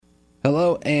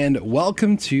Hello and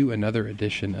welcome to another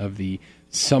edition of the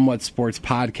Somewhat Sports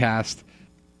Podcast.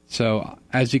 So,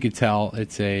 as you could tell,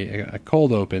 it's a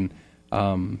cold open,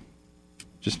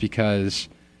 just because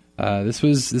this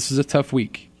is a tough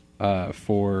week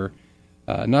for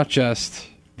not just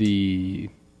the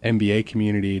NBA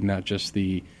community, not just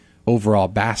the overall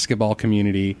basketball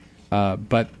community,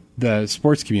 but the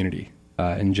sports community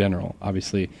in general.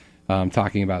 Obviously,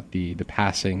 talking about the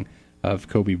passing of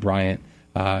Kobe Bryant.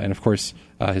 And of course,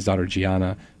 his daughter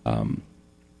Gianna, and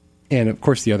of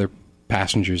course the other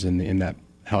passengers in that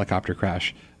helicopter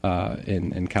crash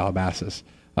in Calabasas.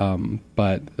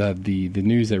 But the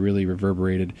news that really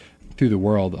reverberated through the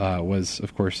world was,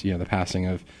 of course, the passing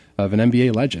of an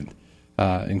NBA legend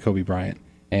in Kobe Bryant,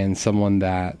 and someone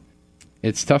that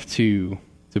it's tough to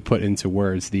put into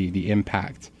words the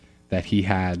impact that he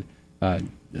had.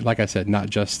 Like I said, not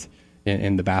just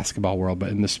in the basketball world, but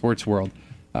in the sports world.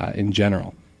 In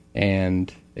general, and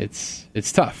it's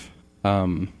tough.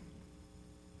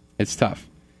 It's tough,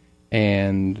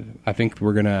 and I think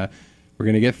we're gonna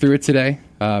get through it today.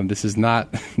 This is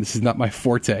not my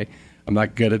forte. I'm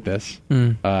not good at this.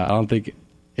 I think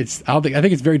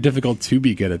it's very difficult to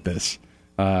be good at this.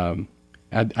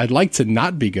 I'd like to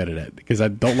not be good at it because I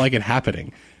don't like it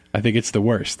happening. I think it's the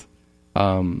worst.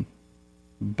 But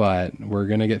we're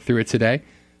gonna get through it today.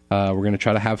 We're gonna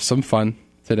try to have some fun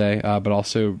today, but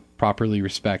also properly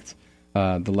respect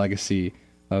the legacy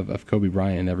of Kobe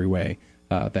Bryant in every way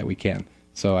that we can.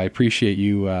 So I appreciate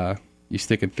you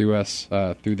sticking through us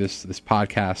through this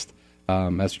podcast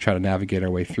as we try to navigate our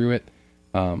way through it.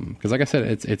 Because like I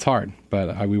said, it's hard,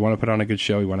 but we want to put on a good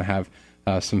show. We want to have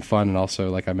some fun, and also,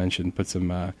 like I mentioned, put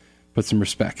some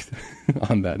respect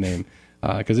on that name,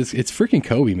 because it's freaking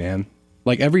Kobe, man.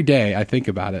 Like every day I think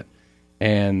about it,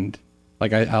 and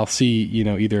like I'll see,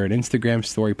 either an Instagram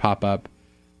story pop up,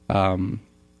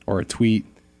 or a tweet,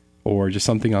 or just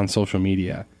something on social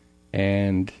media,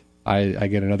 and I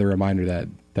get another reminder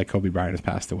that Kobe Bryant has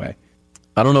passed away.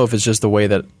 I don't know if it's just the way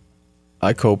that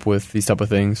I cope with these type of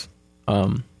things.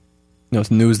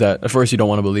 It's news that at first you don't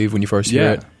want to believe when you first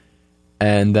hear it,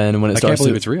 and then when it starts, I can't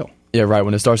believe it's real. Yeah, right.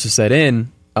 When it starts to set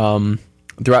in,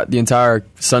 throughout the entire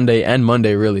Sunday and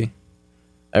Monday, really.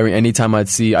 Anytime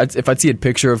if I'd see a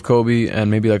picture of Kobe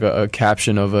and maybe like a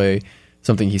caption of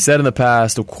something he said in the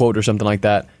past, a quote or something like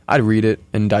that, I'd read it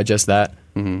and digest that.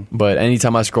 Mm-hmm. But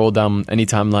anytime I scrolled down any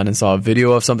timeline and saw a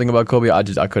video of something about Kobe, I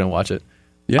couldn't watch it.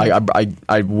 Yeah,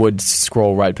 I would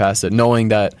scroll right past it, knowing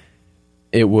that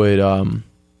it would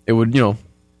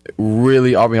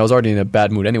really. I was already in a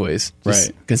bad mood anyways,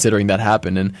 right? Considering that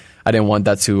happened, and I didn't want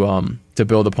that to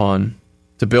build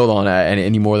on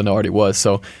any more than it already was.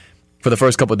 So, for the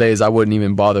first couple of days, I wouldn't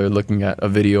even bother looking at a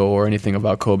video or anything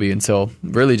about Kobe until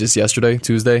really just yesterday,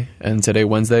 Tuesday, and today,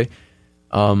 Wednesday.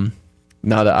 Now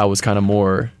that I was kind of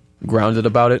more grounded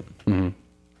about it. Mm-hmm.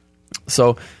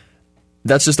 So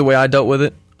that's just the way I dealt with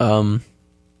it.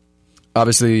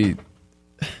 Obviously,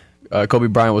 Kobe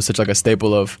Bryant was such like a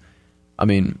staple of,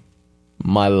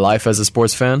 my life as a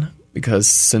sports fan, because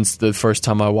since the first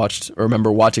time I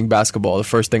remember watching basketball, the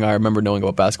first thing I remember knowing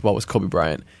about basketball was Kobe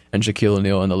Bryant and Shaquille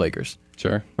O'Neal and the Lakers.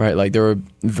 Sure. Right, like there were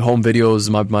home videos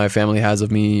my family has of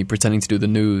me pretending to do the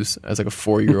news as like a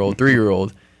 4-year-old,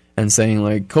 3-year-old, and saying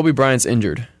like, Kobe Bryant's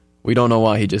injured. We don't know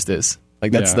why, he just is.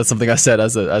 Like that's something I said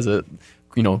as a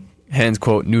hands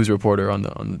quote news reporter on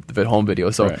the home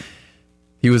video. So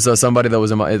he was somebody that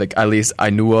was at least I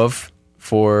knew of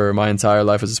for my entire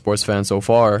life as a sports fan so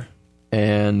far.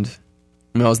 And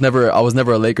I was never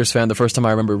a Lakers fan. The first time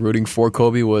I remember rooting for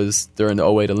Kobe was during the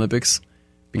 2008 Olympics,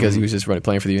 because he was just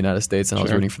playing for the United States, and I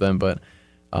was rooting for them. But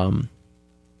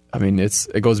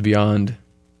it goes beyond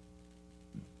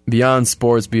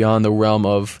sports, beyond the realm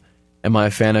of, am I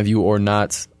a fan of you or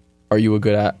not? Are you a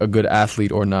good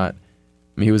athlete or not?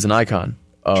 He was an icon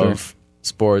of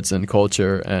sports and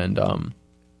culture, and I'm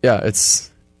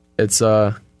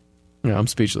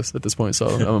speechless at this point. So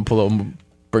I'm gonna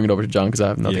bring it over to John, because I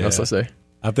have nothing else to say.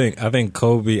 I think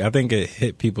Kobe, it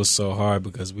hit people so hard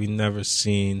because we never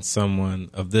seen someone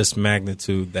of this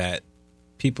magnitude that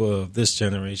people of this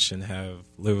generation have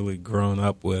literally grown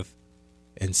up with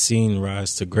and seen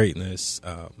rise to greatness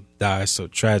die so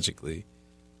tragically.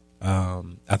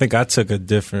 I think I took a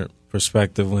different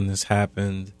perspective when this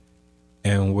happened,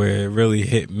 and where it really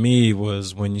hit me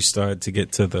was when you started to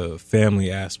get to the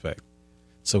family aspect.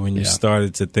 So when you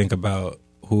started to think about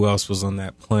who else was on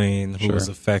that plane, who was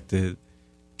affected,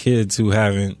 kids who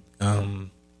haven't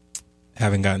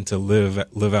gotten to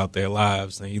live out their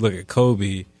lives. And you look at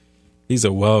Kobe, he's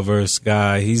a well-versed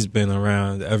guy. He's been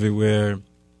around everywhere.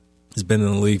 He's been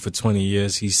in the league for 20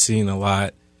 years. He's seen a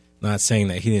lot. Not saying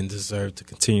that he didn't deserve to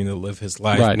continue to live his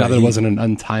life. Right. Not that it wasn't an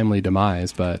untimely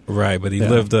demise, but right. But he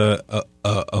lived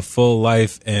a full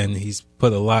life, and he's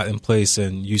put a lot in place.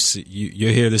 And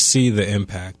you're here to see the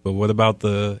impact. But what about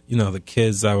the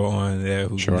kids that were on there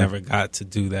who never got to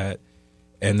do that,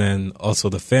 and then also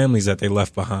the families that they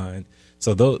left behind.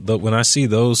 So when I see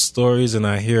those stories and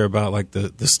I hear about like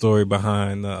the story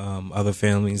behind the other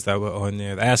families that were on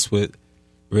there, that's what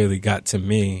really got to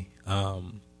me.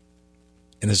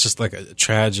 And it's just like a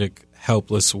tragic,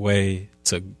 helpless way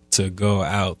to go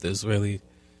out. There's really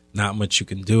not much you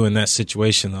can do in that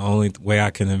situation. The only way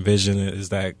I can envision it is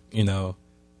that,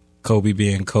 Kobe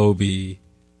being Kobe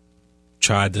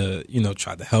tried to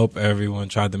help everyone,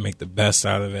 tried to make the best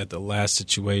out of it, the last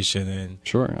situation. And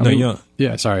sure.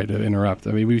 Yeah, sorry to interrupt.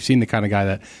 I mean, we've seen the kind of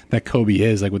guy that Kobe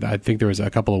is. Like, I think there was a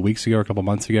couple of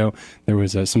months ago, there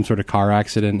was some sort of car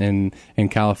accident in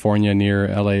California near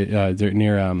LA,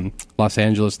 near Los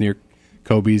Angeles, near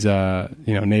Kobe's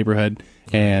neighborhood.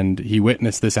 And he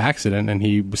witnessed this accident, and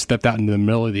he stepped out into the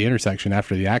middle of the intersection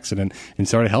after the accident and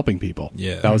started helping people.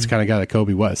 Yeah. That was the kind of guy that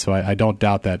Kobe was. So I don't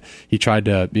doubt that he tried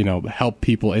to, help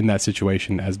people in that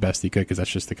situation as best he could, because that's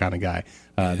just the kind of guy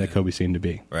that Kobe seemed to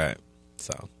be. Right.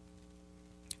 So,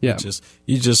 yeah,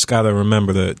 you just got to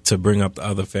remember to bring up the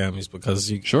other families,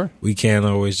 because we can't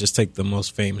always just take the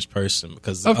most famous person,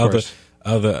 because the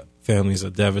other families are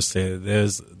devastated.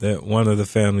 There's one of the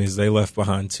families, they left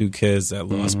behind 2 kids that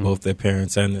lost both their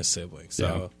parents and their siblings.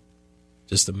 So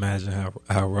just imagine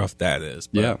how rough that is.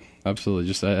 But, yeah, absolutely.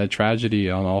 Just a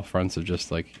tragedy on all fronts of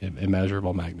just like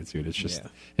immeasurable magnitude. It's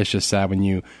just sad when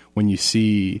you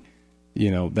see,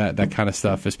 that kind of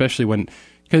stuff, especially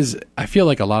because I feel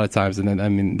like a lot of times, and then, I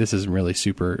mean, this isn't really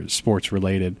super sports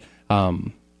related,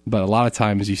 but a lot of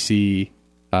times you see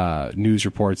news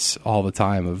reports all the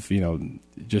time of,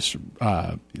 just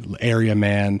area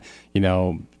man,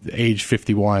 age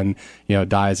 51,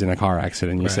 dies in a car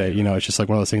accident. You say, it's just like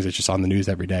one of those things that's just on the news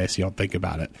every day, so you don't think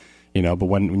about it, But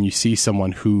when you see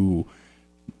someone who,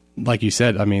 like you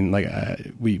said, I mean, like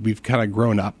we've kind of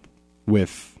grown up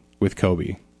with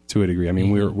Kobe to a degree. I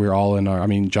mean, we're all in our. I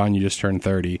mean, John, you just turned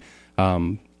 30,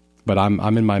 but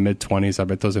I'm in my mid 20s. I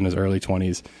bet those in his early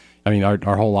 20s. I mean,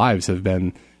 our whole lives have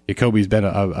been. Kobe's been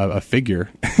a figure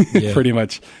pretty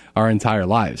much our entire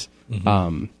lives.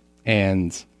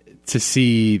 And to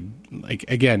see, like,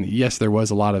 again, yes, there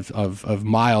was a lot of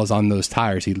miles on those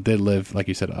tires. He did live, like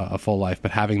you said, a full life,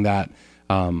 but having that,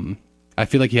 I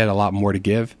feel like he had a lot more to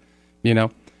give,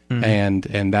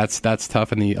 and that's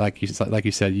tough. And like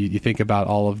you said, you think about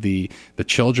all of the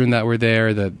children that were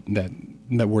there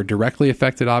that were directly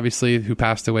affected, obviously, who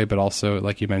passed away, but also,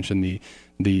 like you mentioned,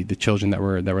 the children that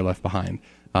were left behind.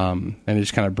 And it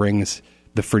just kind of brings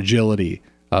the fragility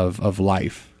of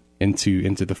life into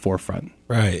the forefront.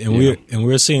 Right. And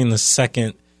we're seeing the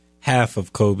second half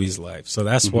of Kobe's life. So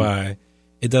that's why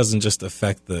it doesn't just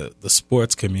affect the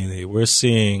sports community. We're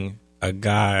seeing a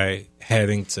guy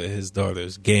heading to his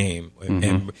daughter's game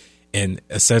and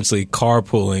essentially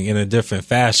carpooling in a different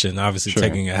fashion, obviously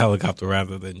taking a helicopter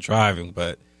rather than driving,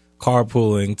 but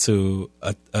carpooling to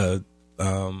a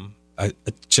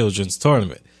children's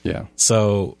tournament. Yeah.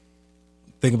 So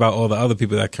think about all the other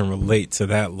people that can relate to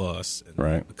that loss.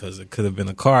 Right. Because it could have been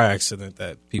a car accident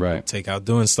that people take out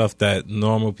doing stuff that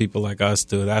normal people like us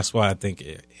do. That's why I think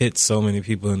it hits so many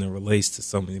people and it relates to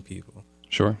so many people.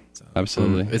 Sure. So,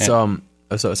 absolutely. It's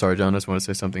sorry, John, I just want to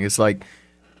say something. It's like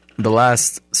the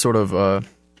last sort of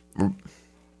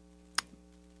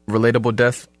relatable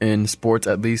death in sports,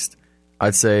 at least.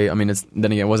 I'd say, I mean,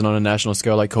 it wasn't on a national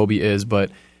scale like Kobe is, but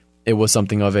it was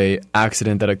something of a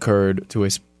accident that occurred to a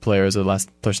player. The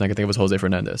last person I can think of was Jose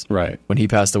Fernandez. Right. When he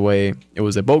passed away, it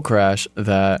was a boat crash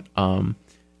that,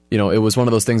 it was one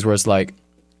of those things where it's like,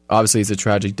 obviously it's a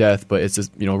tragic death, but it's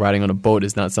just, riding on a boat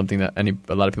is not something that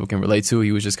a lot of people can relate to.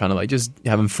 He was just kind of like just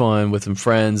having fun with some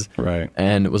friends. Right.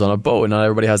 And it was on a boat, and not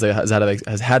everybody has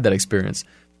had that experience.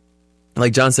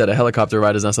 Like John said, a helicopter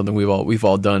ride is not something we've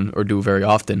all done or do very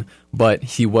often, but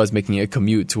he was making a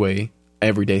commute to a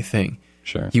everyday thing.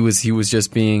 Sure. He was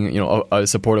just being, a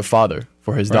supportive father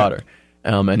for his daughter,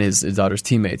 and his daughter's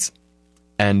teammates,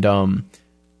 and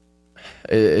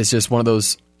it's just one of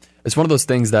those. It's one of those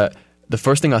things that the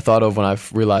first thing I thought of when I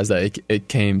realized that it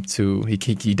came to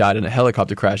he died in a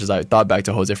helicopter crash is I thought back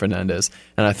to Jose Fernandez,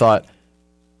 and I thought,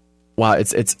 wow,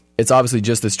 it's obviously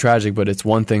just as tragic, but it's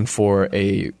one thing for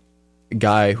a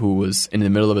guy who was in the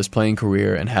middle of his playing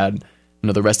career and had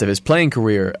the rest of his playing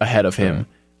career ahead of him.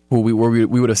 Who we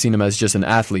would have seen him as just an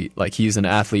athlete, like he's an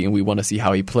athlete, and we want to see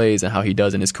how he plays and how he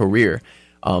does in his career.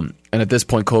 And at this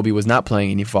point, Kobe was not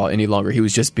playing any longer. He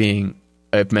was just being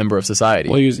a member of society.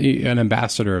 Well, he was an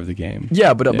ambassador of the game.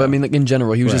 Yeah, but I mean, like, in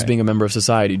general, he was just Right. being a member of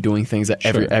society, doing things that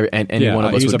Sure. any Yeah, one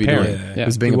of he us was would a be parent. doing. Yeah. He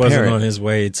was being He a wasn't parent. on his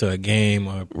way to a game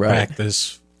or Right.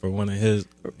 practice for one of his,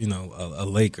 a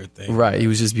Laker thing. Right. He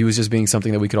was just being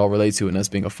something that we could all relate to, and as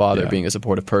being a father, Yeah. being a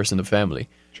supportive person of family.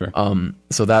 Sure.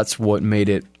 So that's what made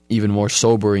it even more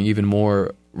sobering, even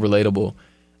more relatable.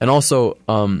 And also,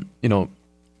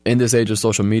 in this age of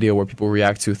social media where people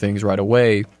react to things right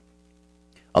away,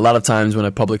 a lot of times when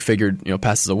a public figure,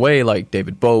 passes away, like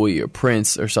David Bowie or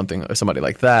Prince or something, or somebody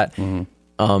like that,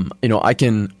 I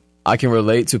can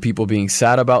relate to people being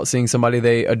sad about seeing somebody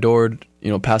they adored,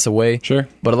 pass away. Sure.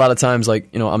 But a lot of times, I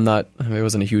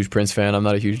wasn't a huge Prince fan. I'm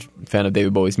not a huge fan of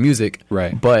David Bowie's music.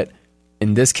 Right. But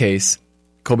in this case,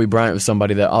 Kobe Bryant was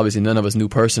somebody that obviously none of us knew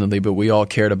personally, but we all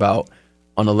cared about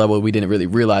on a level we didn't really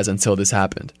realize until this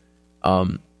happened.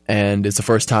 And it's the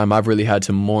first time I've really had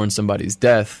to mourn somebody's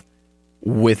death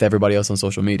with everybody else on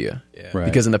social media. Yeah. Right.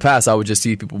 Because in the past, I would just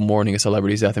see people mourning a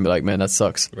celebrity's death and be like, man, that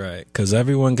sucks. Right. Because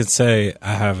everyone can say,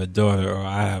 I have a daughter, or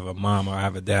I have a mom, or I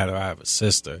have a dad, or I have a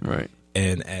sister. Right.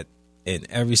 And in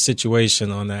every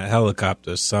situation on that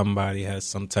helicopter, somebody has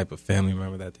some type of family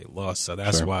member that they lost. So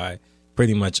that's Sure. why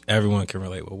pretty much everyone can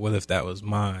relate. Well, what if that was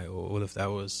mine? Or what if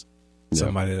that was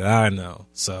somebody that I know?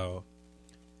 So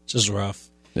just rough.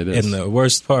 It is. And the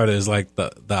worst part is like the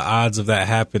odds of that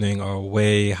happening are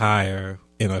way higher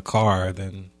in a car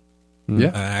than Yeah.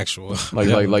 an actual.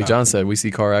 Like John said, we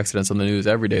see car accidents on the news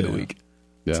every day of the week.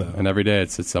 Yeah, So- and every day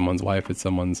it's someone's wife, it's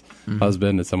someone's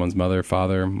husband, it's someone's mother,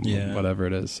 father, Yeah. whatever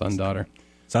it is, son, daughter.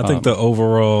 So I think the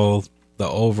overall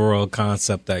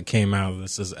concept that came out of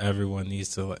this is everyone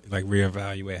needs to like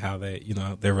reevaluate how they,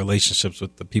 their relationships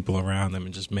with the people around them,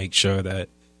 and just make sure that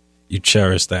you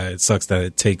cherish that. It sucks that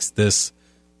it takes this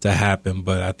to happen,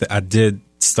 but I did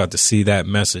start to see that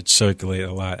message circulate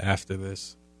a lot after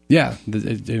this. Yeah,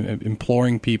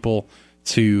 imploring people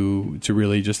to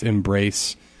really just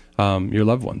embrace your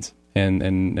loved ones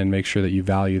and make sure that you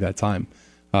value that time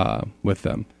with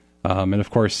them. And of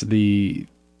course, the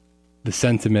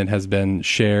sentiment has been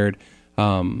shared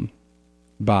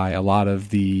by a lot of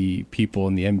the people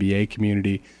in the NBA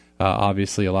community.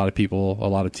 Obviously, a lot of people, a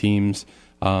lot of teams,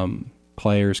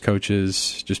 players,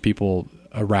 coaches, just people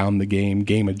around the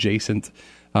game adjacent,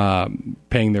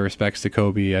 paying their respects to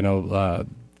Kobe. I know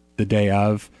the day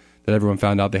of that everyone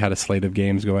found out they had a slate of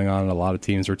games going on, and a lot of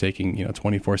teams were taking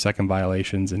 24-second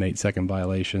violations and 8-second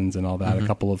violations and all that. A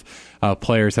couple of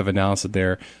players have announced that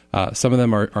they're some of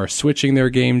them are switching their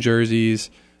game jerseys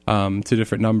to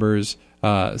different numbers.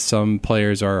 Some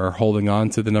players are holding on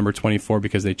to the number 24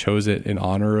 because they chose it in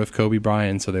honor of Kobe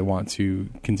Bryant, so they want to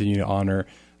continue to honor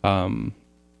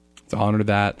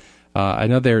that. I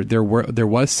know there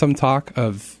was some talk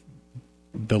of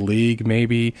the league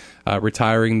maybe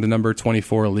retiring the number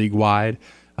 24 league wide.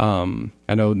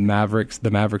 I know the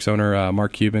Mavericks owner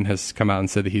Mark Cuban has come out and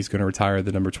said that he's going to retire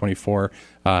the number 24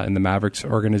 in the Mavericks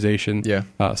organization. Yeah.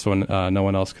 So no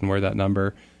one else can wear that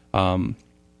number.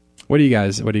 What do you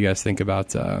guys think about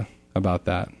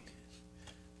that?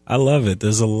 I love it.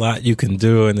 There's a lot you can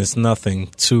do, and it's nothing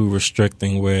too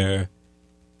restricting where,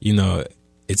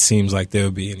 it seems like there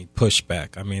would be any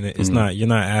pushback. I mean, it's not. You're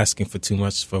not asking for too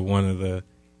much for one of the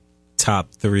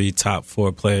top 3, top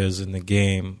 4 players in the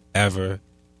game ever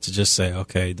to just say,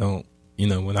 okay, we're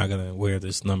not going to wear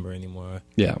this number anymore.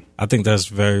 Yeah. I think that's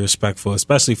very respectful,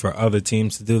 especially for other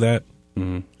teams to do that.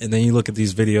 Mm-hmm. And then you look at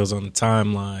these videos on the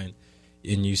timeline,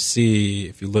 and you see,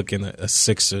 if you look in a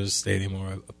Sixers stadium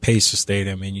or a Pacers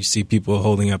stadium, and you see people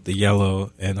holding up the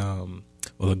yellow and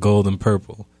or the gold and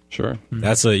purple. Sure.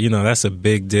 That's a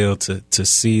big deal to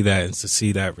see that and to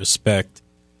see that respect,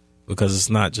 because it's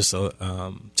not just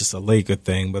a Laker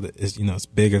thing, but it's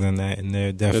bigger than that, and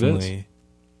they're definitely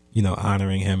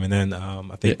honoring him. And then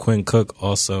I think Quinn Cook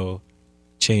also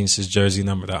changed his jersey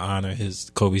number to honor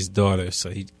Kobe's daughter, so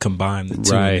he combined the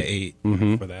 2 and the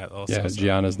 8 for that also. Yeah,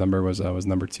 Gianna's number was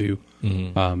number 2,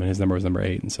 and his number was number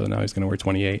 8, and so now he's going to wear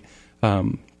 28 for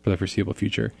the foreseeable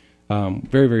future.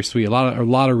 Very, very sweet. A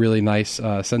lot of really nice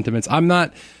sentiments.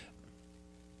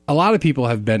 A lot of people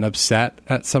have been upset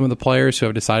at some of the players who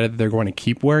have decided that they're going to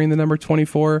keep wearing the number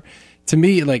 24. To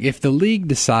me, like, if the league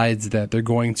decides that they're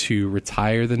going to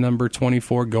retire the number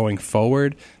 24 going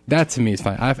forward, that to me is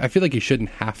fine. I feel like you shouldn't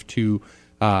have to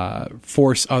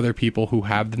force other people who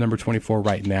have the number 24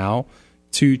 right now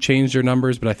to change their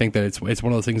numbers, but I think that it's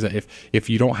one of those things that if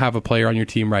you don't have a player on your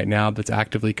team right now that's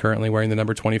actively currently wearing the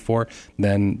number 24,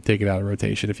 then take it out of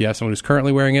rotation. If you have someone who's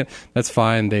currently wearing it, that's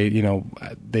fine. They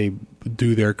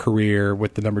do their career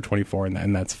with the number 24,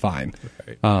 and that's fine.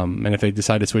 Right. And if they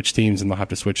decide to switch teams, then they'll have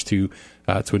to switch to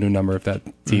a new number if that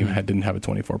team didn't have a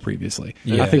 24 previously.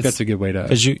 Yeah, I think that's a good way to,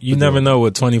 because you never know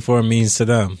what 24 means to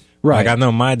them. Right. Like I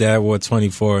know my dad wore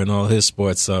 24 in all his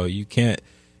sports, so you can't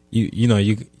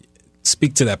you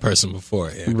speak to that person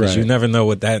before, because you never know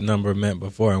what that number meant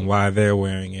before and why they're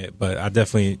wearing it. But I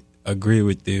definitely agree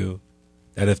with you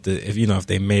that if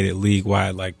they made it league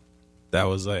wide, like that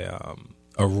was a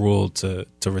rule to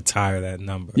retire that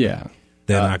number, yeah,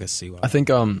 then I could see why. I think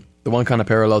the one kind of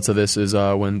parallel to this is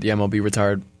when the MLB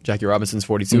retired Jackie Robinson's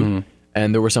 42,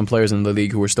 and there were some players in the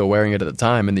league who were still wearing it at the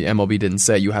time, and the MLB didn't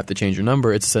say you have to change your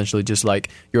number. It's essentially just like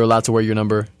you're allowed to wear your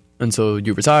number until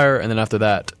you retire, and then after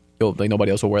that,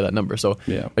 nobody else will wear that number. So,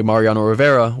 like Mariano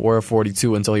Rivera wore a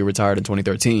 42 until he retired in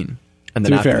 2013. And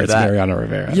then to be after fair, it's that, Mariano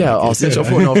Rivera. yeah,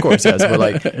 of course, yes. But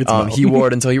like, he wore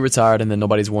it until he retired, and then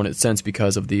nobody's worn it since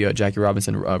because of the Jackie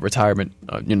Robinson retirement,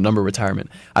 number retirement.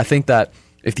 I think that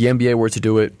if the NBA were to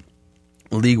do it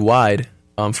league wide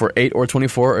for 8 or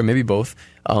 24 or maybe both,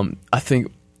 I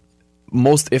think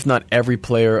most, if not every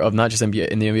player of not just NBA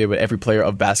in the NBA, but every player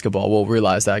of basketball will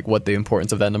realize that, like, what the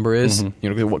importance of that number is.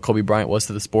 What Kobe Bryant was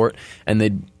to the sport, and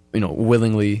they'd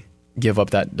willingly give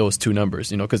up those two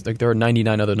numbers. Because there are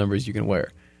 99 other numbers you can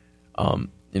wear.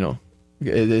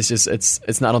 It's just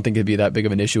it's not. I don't think it'd be that big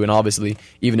of an issue. And obviously,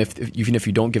 even if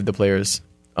you don't give the players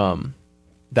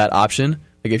that option,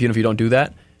 like if you don't do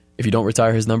that, if you don't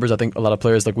retire his numbers, I think a lot of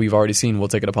players, like we've already seen, will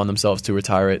take it upon themselves to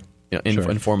retire it.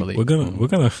 Informally. We're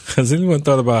gonna. Has anyone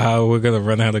thought about how we're gonna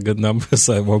run out of good numbers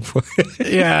at one point?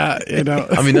 Yeah,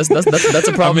 I mean, that's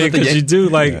a problem. Because you do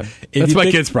like. That's my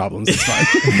kids' problems. It's fine.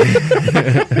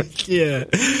 Yeah,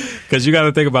 because you got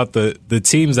to think about the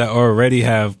teams that already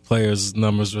have players'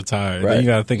 numbers retired. Right. Then you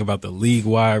got to think about the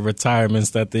league-wide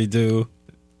retirements that they do.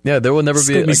 Yeah, there will never It's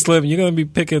be. gonna be slim. You're gonna be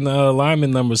picking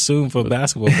lineman numbers soon for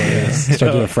basketball players.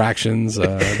 Start doing fractions,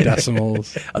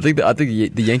 decimals. I think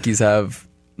the Yankees have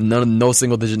no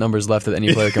single digit numbers left that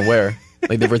any player can wear.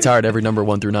 Like, they've retired every number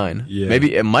 1 through 9. Yeah.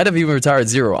 Maybe it might have even retired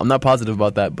 0. I'm not positive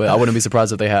about that, but I wouldn't be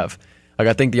surprised if they have. Like,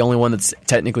 I think the only one that's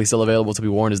technically still available to be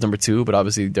worn is number 2, but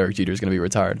obviously Derek Jeter is going to be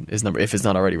retired. His number, if it's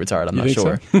not already retired, I'm not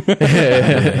sure. So?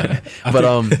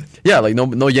 But yeah, like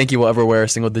no Yankee will ever wear a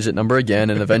single digit number again,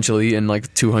 and eventually in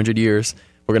like 200 years,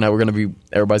 everybody's gonna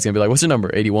be like, what's your number?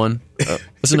 81.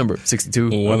 What's your number? 62.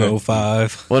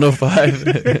 105.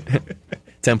 105.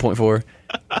 10.4.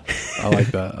 I like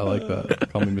that.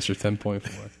 Call me Mr.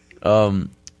 10.4.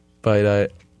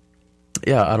 But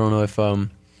yeah, I don't know if I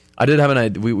did have an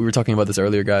idea. We were talking about this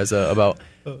earlier, guys, about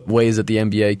ways that the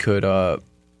NBA could. Well,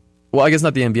 I guess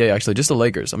not the NBA, actually, just the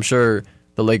Lakers. I'm sure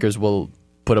the Lakers will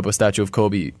put up a statue of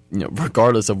Kobe,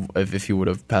 regardless of if he would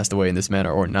have passed away in this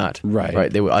manner or not. Right.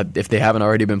 Right. If they haven't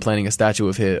already been planning a statue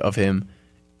of him,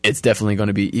 it's definitely going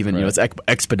to be even. It's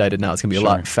expedited now. It's going to be a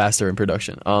lot faster in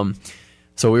production.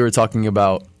 So we were talking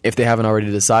about, if they haven't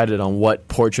already decided on what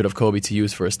portrait of Kobe to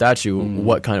use for a statue,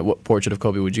 what portrait of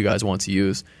Kobe would you guys want to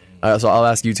use? So I'll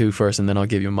ask you two first, and then I'll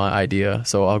give you my idea.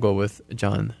 So I'll go with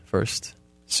John first.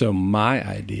 So my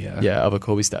idea, of a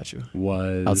Kobe statue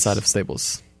was outside of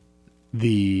Staples.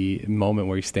 The moment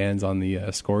where he stands on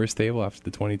the scorer's table after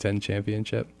the 2010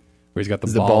 championship, where he's got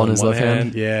the ball in his one left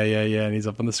hand. Yeah, and he's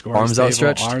up on the scorer's Arms table,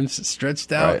 outstretched? arms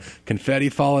stretched out, Right. confetti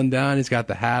falling down. He's got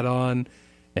the hat on.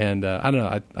 And I don't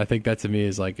know. I think that to me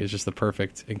is just the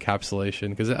perfect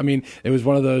encapsulation, because I mean it was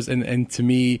one of those. And to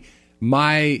me,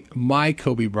 my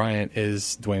Kobe Bryant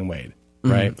is Dwayne Wade,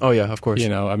 right? Oh yeah, of course.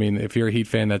 I mean, if you're a Heat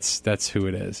fan, that's who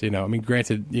it is. I mean,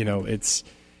 granted, it's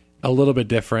a little bit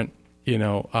different,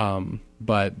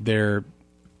 but they're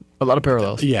a lot of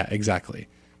parallels. Yeah, exactly.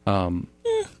 Relax.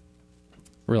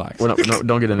 Don't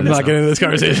get into I'm this. not getting into this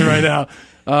conversation right now.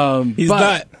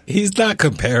 He's not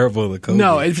comparable to Kobe.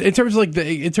 No, in terms of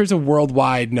in terms of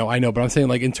worldwide, no, I know, but I'm saying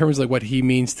in terms of what he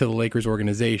means to the Lakers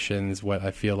organization is what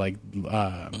I feel like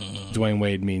Dwayne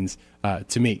Wade means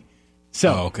to me.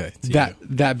 So okay.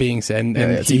 That being said,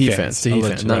 and to Heat fans,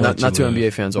 not to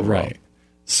NBA fans overall. Right.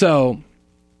 So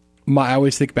I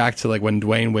always think back to when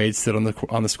Dwayne Wade stood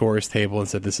on the scorer's table and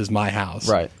said, "This is my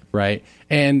house." Right.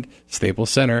 And Staples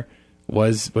Center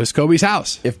was Kobe's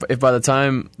house. If by the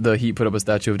time the Heat put up a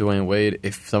statue of Dwayne Wade,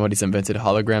 if somebody's invented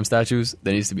hologram statues,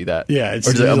 there needs to be that. Yeah, it's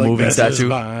or just a moving statue.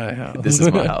 This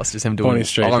is my house. Just him doing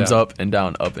arms up and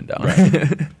down, up and down.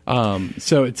 Right.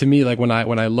 So to me, when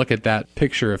I look at that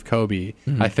picture of Kobe,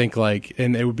 I think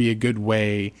and it would be a good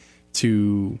way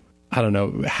to I don't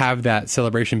know, have that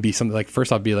celebration be something like,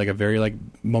 first off, be like a very like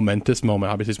momentous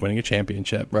moment. Obviously, it's winning a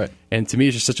championship, Right. And to me,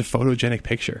 it's just such a photogenic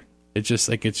picture. It's just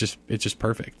like it's just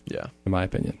perfect. Yeah. In my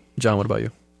opinion. John, what about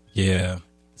you? Yeah.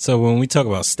 So when we talk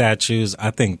about statues,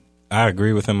 I think I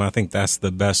agree with him. I think that's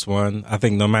the best one. I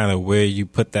think no matter where you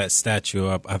put that statue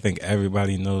up, I think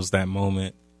everybody knows that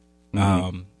moment.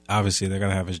 Obviously, they're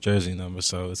going to have his jersey number,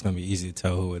 so it's going to be easy to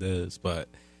tell who it is. But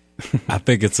I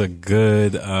think it's a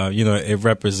good, it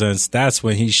represents, that's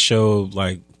when he showed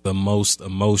like the most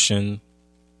emotion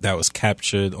that was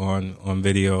captured on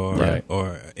video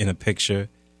or in a picture.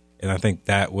 And I think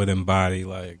that would embody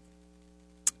like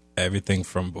everything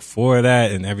from before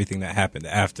that and everything that happened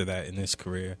after that in his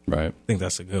career. Right. I think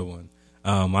that's a good one.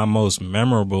 My most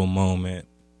memorable moment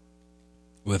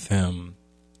with him,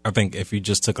 I think if you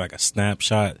just took like a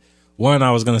snapshot, one,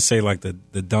 I was going to say like the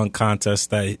dunk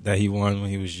contest that he won when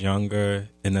he was younger.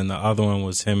 And then the other one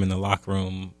was him in the locker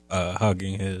room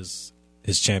hugging his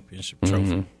championship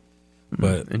trophy.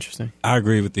 But interesting. I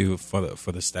agree with you for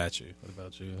the statue. What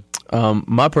about you?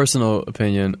 My personal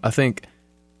opinion, I think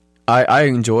I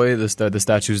enjoy the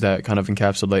statues that kind of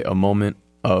encapsulate a moment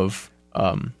of,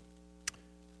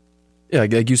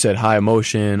 like you said, high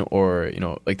emotion, or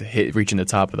like the reaching the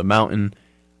top of the mountain.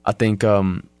 I think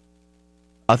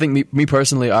me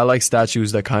personally, I like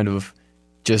statues that kind of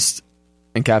just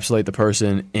encapsulate the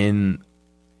person in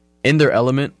their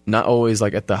element, not always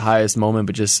like at the highest moment,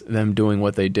 but just them doing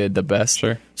what they did the best.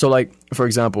 Sure. So like, for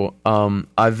example,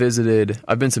 I've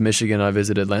been to Michigan, I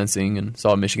visited Lansing and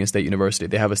saw Michigan State University.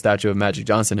 They have a statue of Magic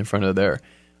Johnson in front of their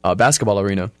basketball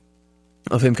arena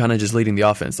of him kind of just leading the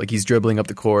offense. Like he's dribbling up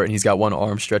the court and he's got one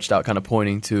arm stretched out, kind of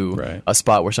pointing to a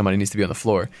spot where somebody needs to be on the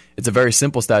floor. It's a very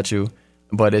simple statue,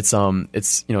 but it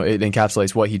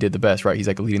encapsulates what he did the best, right? He's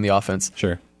like leading the offense.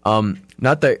 Sure.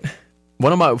 Not that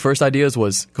one of my first ideas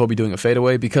was Kobe doing a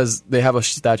fadeaway, because they have a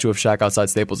statue of Shaq outside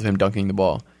Staples of him dunking the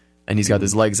ball, and he's got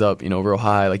his legs up, real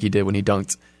high like he did when he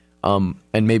dunked.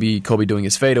 And maybe Kobe doing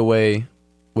his fadeaway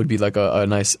would be like a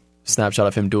nice snapshot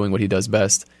of him doing what he does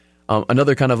best.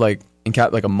 Another kind of like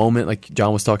a moment like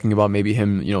John was talking about, maybe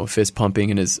him fist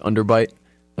pumping in his underbite.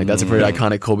 Like that's a pretty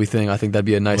iconic Kobe thing. I think that'd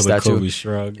be a nice statue. Kobe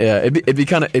shrug. Yeah, it'd be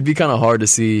kind of hard to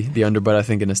see the underbite, I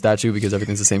think, in a statue because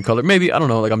everything's the same color. Maybe, I don't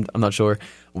know. Like I'm not sure.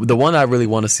 The one I really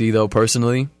want to see though,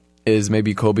 personally, is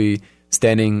maybe Kobe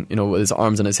standing, with his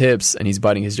arms on his hips and he's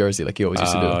biting his jersey like he always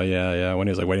used to do. Oh yeah. When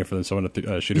he was like waiting for someone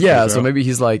to shoot. Yeah, so maybe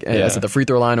he's like at the free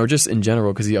throw line or just in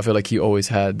general, because I feel like he always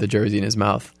had the jersey in his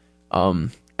mouth.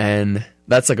 And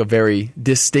that's like a very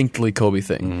distinctly Kobe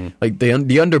thing. Like the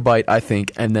underbite, I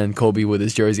think, and then Kobe with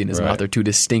his jersey in his mouth are two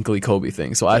distinctly Kobe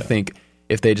things. So I think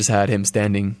if they just had him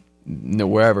standing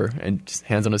wherever and just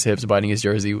hands on his hips, biting his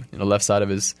jersey, left side of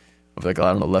his, like,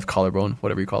 I don't know, left collarbone,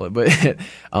 whatever you call it. But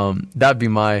that'd be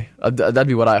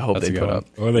what I hope they put up.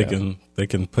 Or they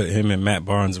can put him and Matt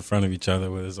Barnes in front of each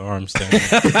other with his arms down.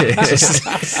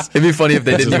 It'd be funny if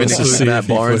they didn't even include Matt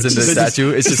Barnes in the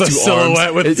statue. It's just two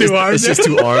arms. With two arms. It's just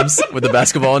two arms with the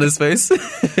basketball in his face.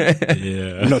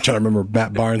 Yeah. I'm not trying to remember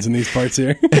Matt Barnes in these parts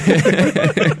here.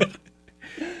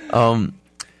 But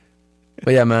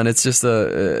yeah, man, it's just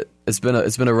it's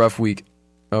been a rough week.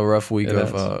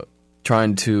 Of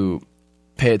trying to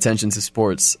pay attention to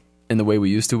sports in the way we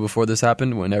used to before this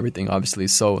happened, when everything obviously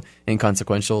is so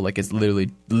inconsequential. Like it's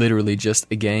literally just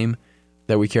a game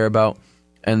that we care about.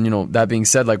 And that being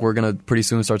said, like we're gonna pretty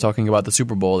soon start talking about the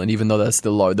Super Bowl, and even though that's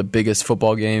the biggest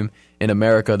football game in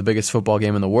America, the biggest football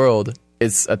game in the world,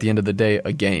 it's at the end of the day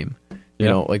a game.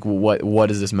 Like what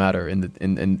does this matter in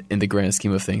the grand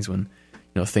scheme of things when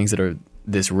things that are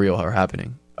this real are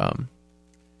happening?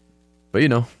 But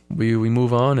we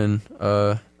move on, and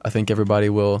I think everybody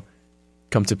will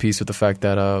come to peace with the fact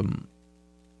that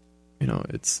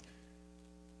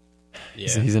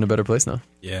he's in a better place now.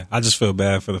 Yeah, I just feel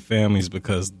bad for the families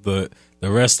because the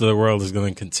rest of the world is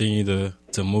going to continue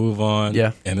to move on.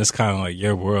 Yeah, and it's kind of like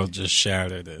your world just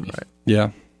shattered. And right.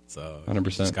 Yeah, so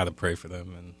 100%. Just got to pray for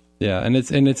them. And yeah, and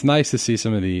it's nice to see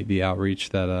some of the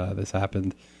outreach that this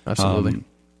happened. Absolutely.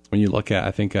 When you look at,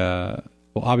 I think,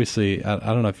 obviously, I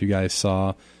don't know if you guys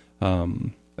saw.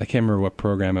 I can't remember what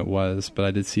program it was, but I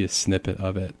did see a snippet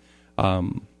of it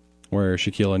where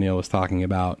Shaquille O'Neal was talking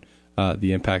about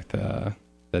the impact that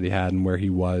he had and where he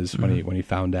was when he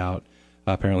found out.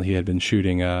 Apparently, he had been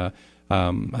shooting. I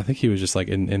think he was just like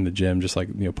in the gym, just like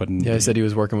putting. Yeah, he said he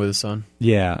was working with his son.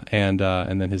 Yeah, and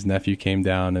then his nephew came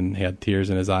down and he had tears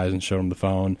in his eyes and showed him the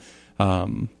phone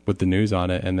with the news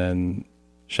on it, and then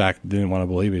Shaq didn't want to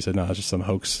believe it. He said, "No, it's just some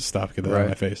hoax stuff. Get that out of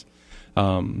my face."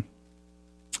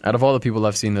 out of all the people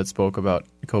I've seen that spoke about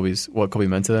what Kobe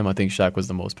meant to them, I think Shaq was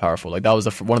the most powerful. Like that was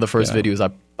one of the first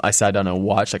videos I sat down and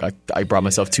watched. Like I brought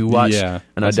myself to watch. Yeah,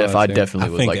 and I definitely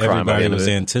was like crying. Everybody was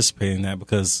anticipating that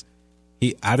because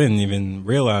I didn't even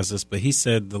realize this, but he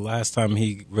said the last time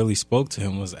he really spoke to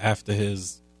him was after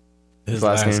his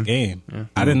last game. Yeah.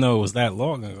 I didn't know it was that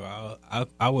long ago.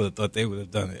 I would have thought they would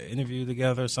have done an interview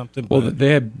together or something. Well, they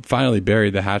had finally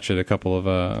buried the hatchet a couple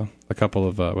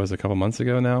months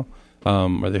ago now,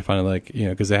 where they finally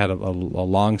because they had a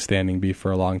long-standing beef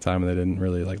for a long time and they didn't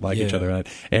really like each other.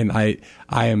 And I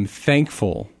am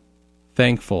thankful,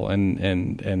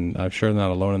 and I'm sure I'm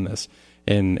not alone in this,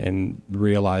 in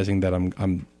realizing that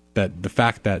that the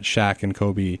fact that Shaq and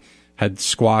Kobe had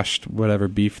squashed whatever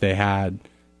beef they had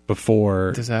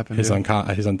before this happened,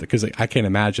 because I can't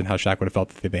imagine how Shaq would have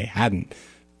felt if they hadn't,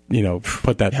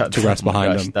 put that to rest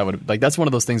behind them. That would that's one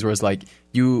of those things where it's like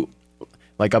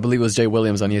I believe it was Jay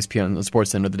Williams on ESPN on the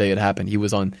Sports Center the day it happened. He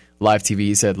was on live TV.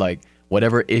 He said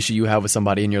whatever issue you have with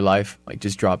somebody in your life,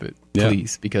 just drop it,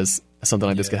 please, because something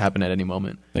like this could happen at any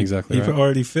moment. Exactly. He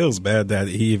already feels bad that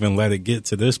he even let it get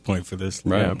to this point for this.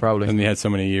 Right. Yeah, probably. And he had so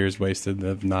many years wasted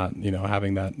of not,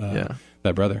 having that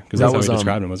that brother, because that's how he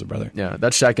described him as a brother. Yeah,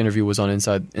 that Shaq interview was on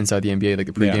Inside the NBA, the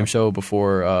pregame show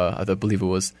before I believe it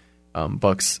was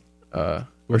Bucks or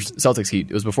Celtics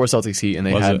Heat. It was before Celtics Heat, and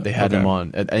they had him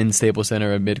on in Staples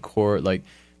Center at midcourt.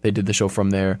 They did the show from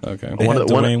there. Okay. They had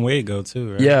Dwayne Wade go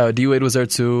too, right? Yeah, D Wade was there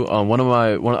too.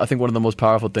 I think one of the most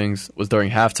powerful things was during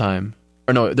halftime.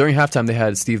 During halftime they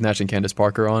had Steve Nash and Candace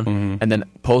Parker on, and then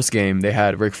post game they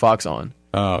had Rick Fox on.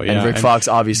 Oh yeah, and Rick Fox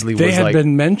obviously they had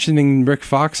been mentioning Rick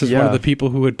Fox as one of the people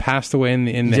who had passed away in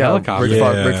the helicopter.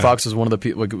 Rick Fox was one of the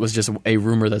people. It was just a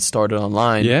rumor that started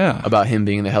online. About him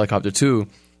being in the helicopter too.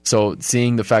 So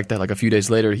seeing the fact that a few days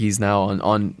later he's now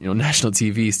on national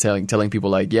TV telling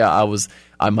people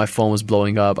my phone was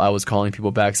blowing up. I was calling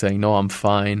people back saying no, I'm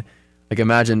fine.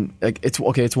 Imagine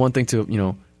it's one thing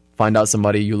to find out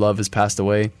somebody you love has passed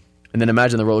away. And then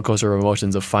imagine the roller coaster of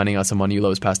emotions of finding out someone you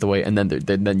love has passed away, and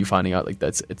then you finding out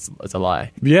it's a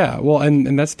lie. Yeah, well,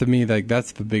 and that's to me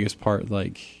that's the biggest part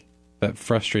that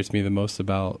frustrates me the most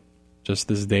about just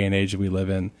this day and age that we live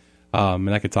in. And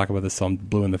I could talk about this till I'm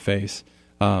blue in the face,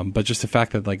 but just the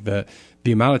fact that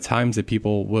the amount of times that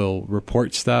people will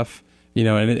report stuff,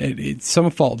 and some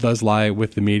fault does lie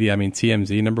with the media. I mean,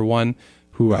 TMZ number one,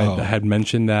 who I had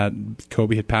mentioned that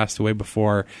Kobe had passed away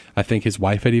before I think his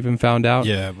wife had even found out.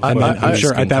 Yeah, I'm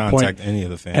sure at that point, any of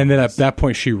the families. and then at that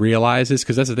point she realizes,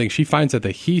 because that's the thing, she finds out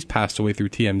that he's passed away through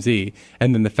TMZ,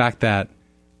 and then the fact that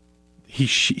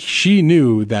she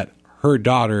knew that her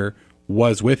daughter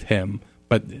was with him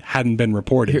but hadn't been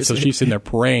reported, so she's sitting there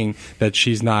praying that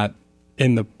she's not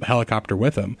in the helicopter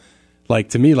with him.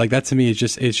 To me, that to me is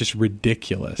just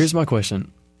ridiculous. Here's my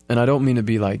question, and I don't mean to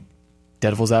be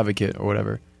devil's advocate or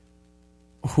whatever.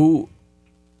 Who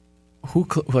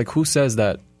says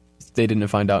that they didn't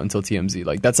find out until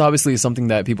TMZ? That's obviously something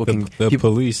that people can. The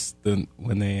police,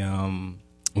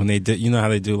 when they did, how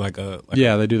they do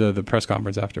they do the press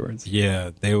conference afterwards.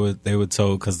 Yeah, they were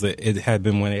told because it had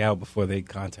been way out before they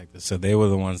contacted, so they were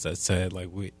the ones that said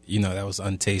that was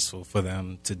untasteful for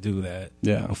them to do that.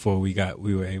 Yeah. Before we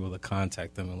were able to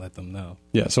contact them and let them know.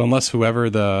 Yeah. So unless whoever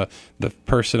the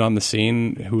person on the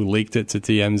scene who leaked it to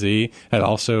TMZ had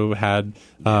also had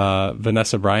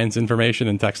Vanessa Bryant's information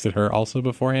and texted her also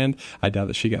beforehand, I doubt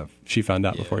that she found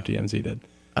out before TMZ did.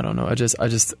 I don't know.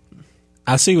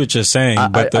 I see what you're saying,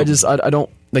 but I don't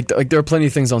there are plenty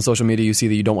of things on social media you see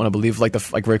that you don't want to believe, like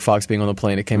Rick Fox being on the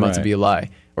plane. It came out to be a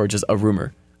lie or just a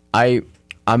rumor. I'm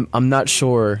not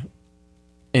sure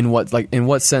in what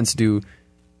sense I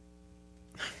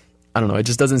don't know. It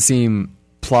just doesn't seem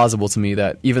plausible to me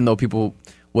that even though people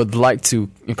would like to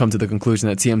come to the conclusion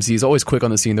that TMZ is always quick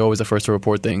on the scene, they're always the first to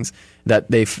report things,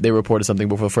 that they reported something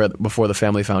before the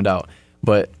family found out,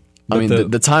 but. I mean,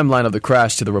 the timeline of the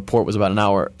crash to the report was about an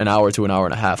hour to an hour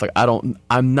and a half.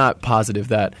 I'm not positive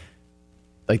that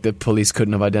the police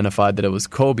couldn't have identified that it was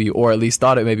Kobe, or at least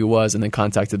thought it maybe was, and then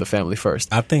contacted the family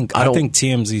first. I think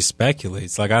TMZ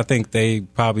speculates. I think they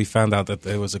probably found out that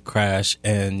there was a crash,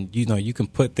 and you can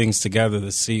put things together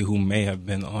to see who may have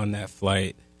been on that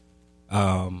flight,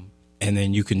 and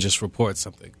then you can just report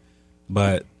something.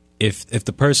 But if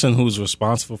the person who's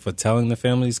responsible for telling the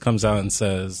families comes out and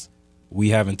says, we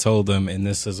haven't told them and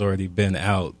this has already been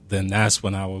out, then that's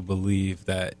when I would believe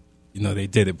that, they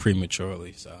did it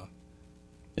prematurely. So,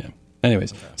 yeah.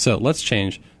 Anyways, So let's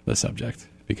change the subject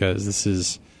because this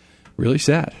is really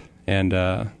sad. And,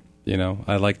 I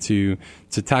like to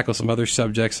tackle some other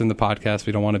subjects in the podcast.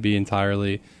 We don't want to be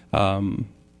entirely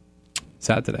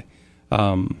sad today.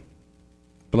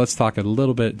 But let's talk a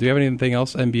little bit. Do you have anything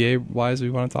else NBA-wise we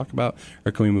want to talk about?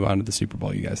 Or can we move on to the Super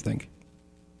Bowl, you guys think?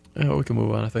 Yeah, we can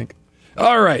move on, I think.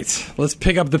 All right. Let's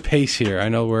pick up the pace here. I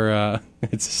know we're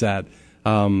it's sad.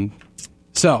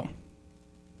 So,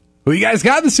 who you guys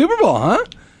got in the Super Bowl, huh?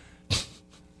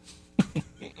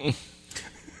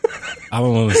 I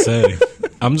don't want to say.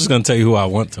 I'm just going to tell you who I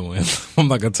want to win. I'm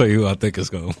not going to tell you who I think is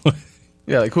going to win.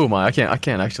 Yeah, like who am I? I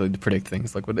can't actually predict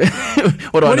things. Like what?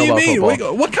 What do I know about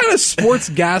football? What kind of sports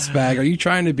gas bag are you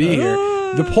trying to be here?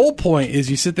 The whole point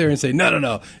is you sit there and say,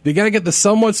 no. They got to get the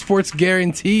somewhat sports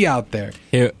guarantee out there.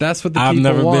 Here, that's what the I've people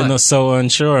never want. been so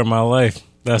unsure in my life.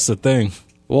 That's the thing.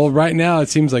 Well, right now it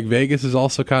seems like Vegas is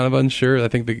also kind of unsure. I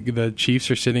think the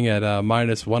Chiefs are sitting at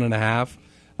 -1.5.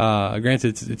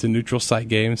 Granted, it's a neutral site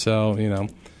game, so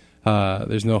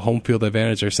there's no home field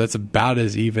advantage there. So that's about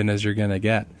as even as you're going to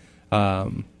get.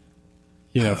 For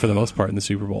the most part in the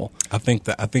Super Bowl. I think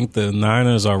the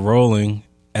Niners are rolling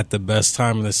at the best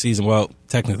time of the season. Well,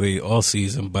 technically all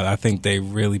season, but I think they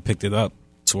really picked it up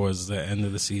towards the end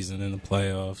of the season in the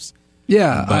playoffs.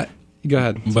 Yeah, go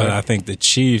ahead. Sorry. But I think the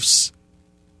Chiefs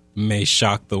may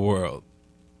shock the world.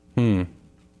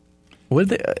 What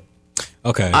did they?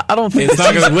 Okay, I don't think the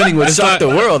Chiefs winning would shock the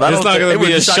world. It's not going to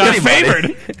be a shock.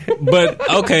 Favored.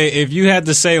 But okay, if you had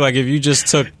to say, like, if you just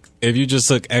took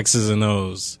X's and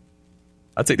O's,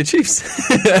 I'd take the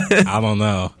Chiefs. I don't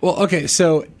know. Well, okay,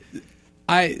 so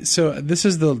this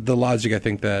is the logic I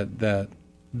think that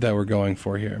we're going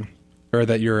for here, or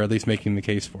that you're at least making the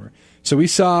case for. So we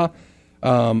saw,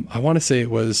 I want to say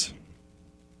it was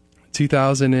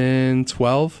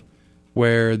 2012,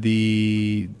 where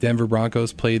the Denver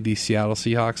Broncos played the Seattle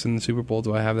Seahawks in the Super Bowl.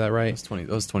 Do I have that right? That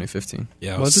was 2015.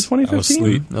 Yeah, was it 2015? I was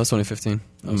asleep. That was 2015.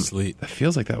 I was asleep. That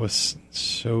feels like that was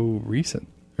so recent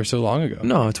or so long ago.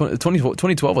 No,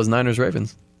 2012 was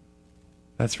Niners-Ravens.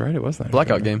 That's right. It was Niners.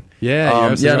 Blackout game. Yeah.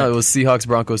 Right. No, it was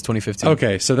Seahawks-Broncos 2015.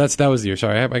 Okay, so that was the year.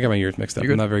 Sorry, I got my years mixed up.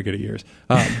 I'm not very good at years.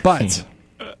 But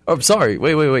oh, sorry.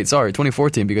 Wait. Sorry,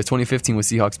 2014 because 2015 was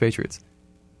Seahawks-Patriots.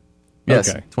 Yes,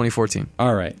 okay. 2014.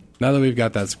 All right. Now that we've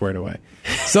got that squared away,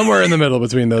 somewhere in the middle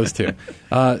between those two.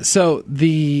 So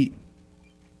the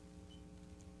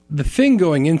thing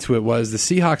going into it was the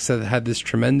Seahawks had this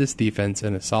tremendous defense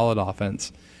and a solid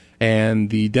offense, and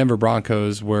the Denver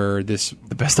Broncos were the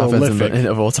best offense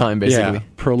of all time, basically. Yeah,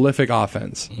 prolific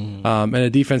offense, and a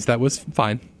defense that was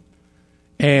fine.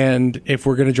 And if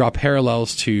we're going to draw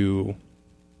parallels to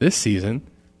this season,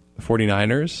 the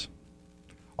 49ers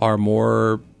are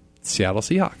more Seattle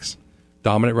Seahawks.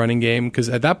 Dominant running game, because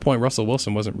at that point Russell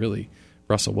Wilson wasn't really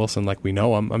Russell Wilson like we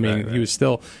know him. I mean, right.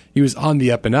 He was on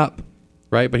the up and up,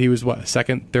 right? But he was a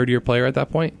second, third year player at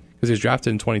that point because he was drafted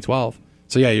in 2012.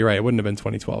 So yeah, you're right. It wouldn't have been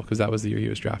 2012 because that was the year he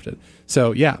was drafted.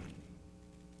 So yeah,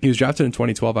 he was drafted in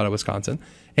 2012 out of Wisconsin,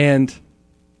 and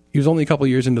he was only a couple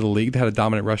years into the league. They had a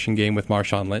dominant rushing game with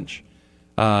Marshawn Lynch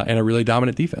and a really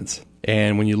dominant defense.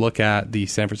 And when you look at the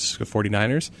San Francisco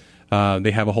 49ers,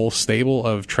 they have a whole stable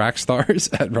of track stars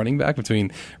at running back between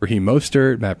Raheem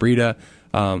Mostert, Matt Breida,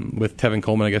 with Tevin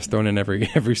Coleman, I guess, thrown in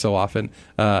every so often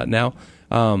now.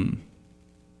 And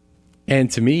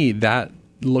to me, that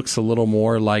looks a little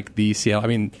more like the Seattle. I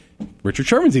mean, Richard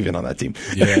Sherman's even on that team.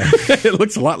 Yeah, it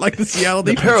looks a lot like the Seattle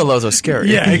defense. The parallels are scary.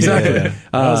 Yeah, exactly. Yeah.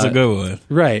 That was a good one.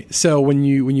 Right. So when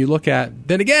you look at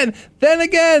then again,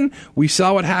 we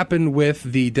saw what happened with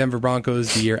the Denver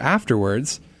Broncos the year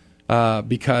afterwards.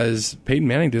 Because Peyton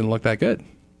Manning didn't look that good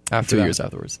after 2 years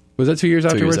afterwards. Was that 2 years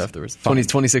afterwards? 2 years afterwards.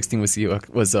 2016 was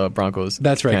Broncos.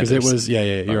 That's right, because it was,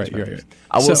 you're right.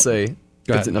 I will say,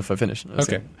 that's enough I finish.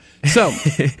 Okay. So,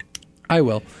 I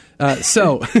will.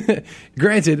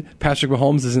 Granted, Patrick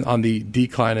Mahomes isn't on the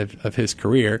decline of his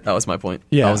career. That was my point.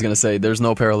 Yeah. I was going to say, there's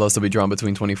no parallels to be drawn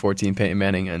between 2014 Peyton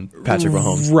Manning and Patrick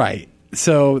Mahomes. Right.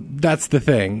 So, that's the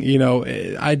thing.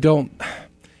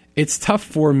 It's tough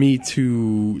for me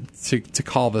to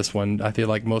call this one. I feel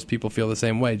like most people feel the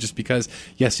same way, just because,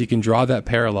 yes, you can draw that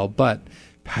parallel, but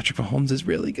Patrick Mahomes is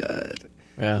really good.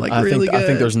 Yeah, really good. I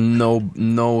think there's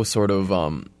no sort of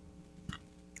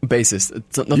basis.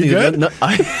 It's nothing. You good?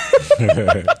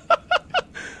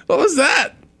 What was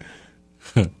that?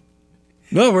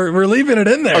 No, we're leaving it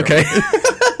in there. Okay.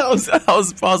 I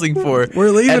was pausing for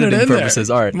we're leaving it in purposes.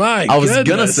 There. All right. I was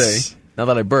gonna say. Now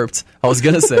that I burped, I was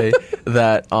going to say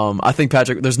that I think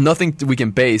there's nothing we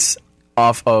can base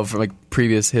off of like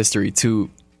previous history to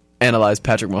analyze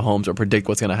Patrick Mahomes or predict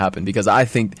what's going to happen, because I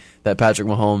think that Patrick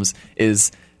Mahomes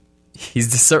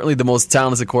he's certainly the most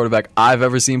talented quarterback I've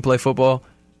ever seen play football.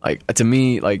 Like, to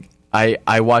me, like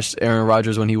I watched Aaron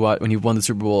Rodgers when he won the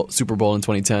Super Bowl in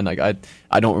 2010. Like I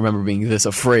don't remember being this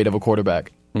afraid of a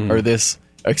quarterback or this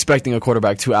expecting a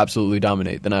quarterback to absolutely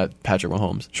dominate than at Patrick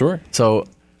Mahomes. Sure. So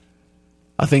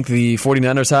I think the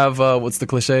 49ers have, what's the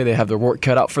cliche? They have their work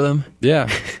cut out for them. Yeah.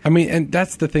 I mean, and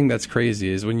that's the thing that's crazy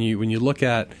is when you look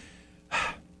at,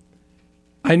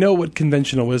 I know what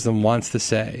conventional wisdom wants to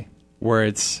say, where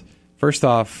it's, first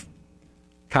off,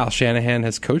 Kyle Shanahan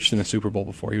has coached in a Super Bowl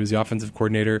before. He was the offensive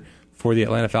coordinator for the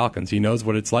Atlanta Falcons. He knows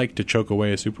what it's like to choke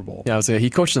away a Super Bowl. Yeah, I was saying he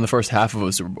coached in the first half of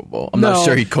a Super Bowl. I'm not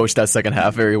sure he coached that second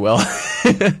half very well.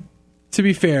 To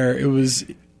be fair, he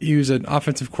was an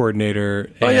offensive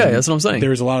coordinator. Oh yeah, that's what I'm saying.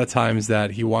 There was a lot of times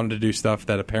that he wanted to do stuff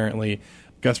that apparently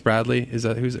Gus Bradley who's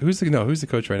the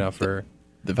coach right now for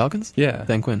the Falcons? Yeah,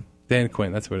 Dan Quinn. Dan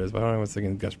Quinn, that's what it is. But I don't know what's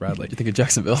thinking Gus Bradley. You think of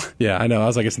Jacksonville? Yeah, I know. I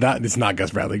was like, it's not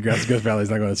Gus Bradley. Gus Bradley's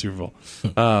not going to the Super Bowl.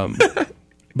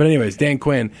 But anyways, Dan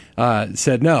Quinn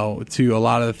said no to a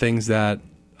lot of the things that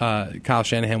Kyle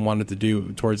Shanahan wanted to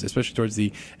do especially towards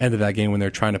the end of that game when they're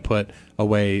trying to put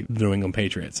away the New England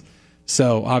Patriots.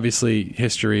 So obviously,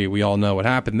 history, we all know what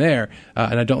happened there,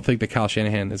 and I don't think that Kyle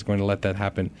Shanahan is going to let that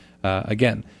happen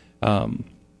again. But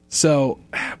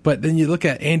then you look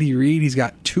at Andy Reid; he's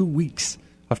got 2 weeks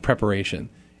of preparation.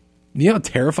 You know how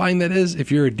terrifying that is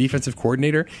if you're a defensive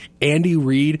coordinator? Andy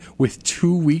Reid with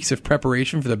 2 weeks of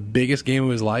preparation for the biggest game of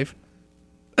his life?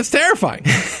 That's terrifying.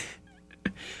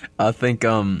 I think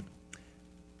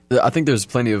there's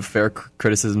plenty of fair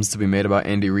criticisms to be made about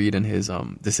Andy Reid and his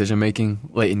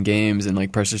decision-making late in games and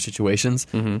like pressure situations.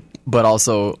 Mm-hmm. But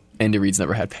also, Andy Reid's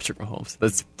never had Patrick Mahomes.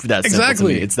 That's that simple to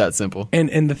me. It's that simple.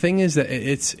 And the thing is that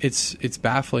it's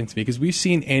baffling to me because we've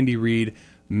seen Andy Reid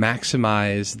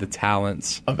maximize the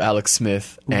talents of Alex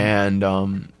Smith and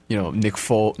Nick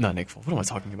Foles. Not Nick Foles. What am I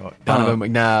talking about? Donovan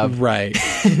McNabb. Right.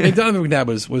 And Donovan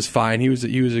McNabb was fine. He was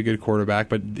a good quarterback,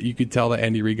 but you could tell that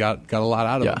Andy Reid got a lot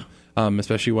out of him.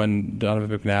 Especially when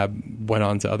Donovan McNabb went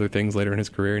on to other things later in his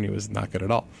career, and he was not good at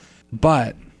all.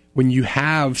 But when you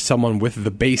have someone with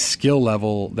the base skill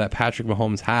level that Patrick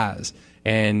Mahomes has,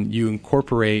 and you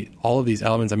incorporate all of these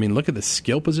elements. I mean, look at the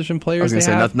skill position players. I was going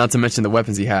to say, not to mention the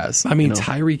weapons he has. I mean,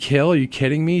 Tyreek Hill, are you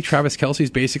kidding me? Travis Kelce's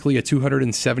basically a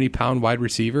 270-pound wide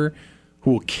receiver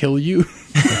who will kill you.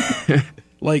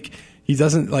 Like, he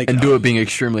doesn't like... And do it being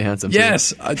extremely handsome,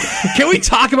 yes. Can we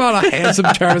talk about how handsome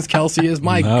Travis Kelce is?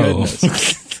 My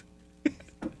goodness.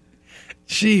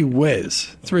 Gee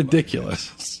whiz. It's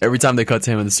ridiculous. Every time they cut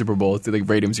to him in the Super Bowl, the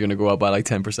ratings are going to go up by like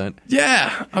 10%.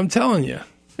 Yeah, I'm telling you.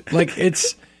 Like,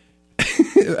 it's...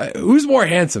 Who's more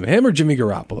handsome, him or Jimmy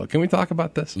Garoppolo? Can we talk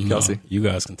about this? No, Kelce. You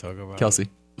guys can talk about Kelce.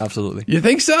 Absolutely. You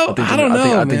think so? I don't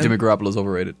know, I think Jimmy Garoppolo's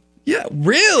overrated. Yeah,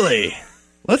 really?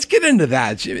 Let's get into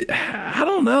that, Jimmy. I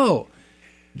don't know.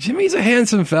 Jimmy's a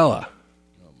handsome fella.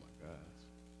 Oh, my gosh.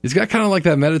 He's got kind of like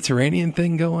that Mediterranean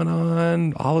thing going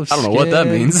on. Olive skin. I don't know what that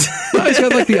means. No, he's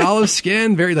got like the olive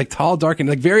skin, very like tall, dark, and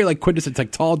like very like quintessence,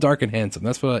 like tall, dark, and handsome.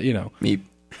 That's what, Meep.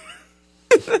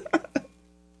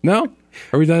 No?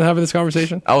 Are we done having this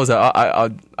conversation? I had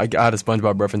a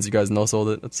SpongeBob reference. You guys no sold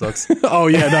it. That sucks. Oh,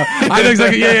 yeah, no. I know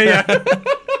exactly. Yeah.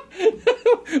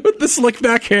 With the slick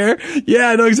back hair. Yeah,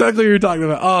 I know exactly what you're talking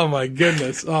about. Oh, my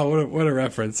goodness. Oh, what a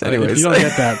reference. Anyways. If you don't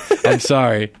get that, I'm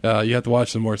sorry. You have to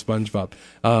watch some more SpongeBob.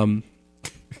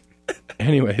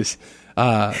 Anyways.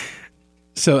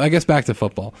 So I guess back to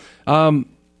football.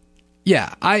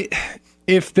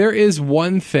 If there is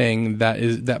one thing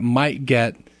that might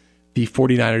get the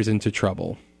 49ers into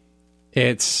trouble,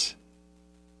 it's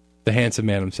the handsome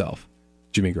man himself,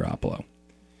 Jimmy Garoppolo.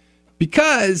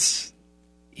 Because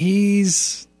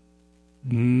he's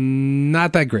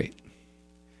not that great.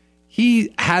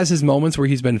 He has his moments where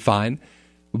he's been fine,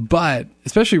 but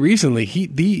especially recently,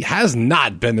 he has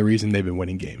not been the reason they've been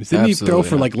winning games. Didn't he throw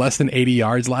for like less than 80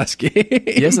 yards last game?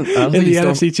 He hasn't. In the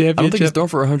NFC Championship? I don't think he's thrown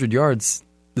for 100 yards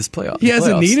this playoff. He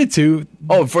hasn't needed to.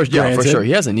 Oh, for sure.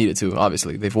 He hasn't needed to.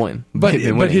 Obviously, they've won. But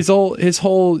his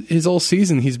whole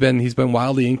season, he's been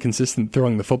wildly inconsistent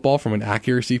throwing the football from an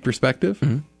accuracy perspective,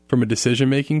 from a decision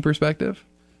making perspective.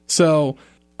 So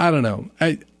I don't know.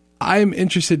 I'm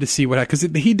interested to see what because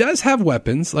he does have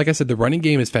weapons. Like I said, the running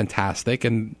game is fantastic,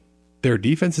 and their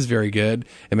defense is very good.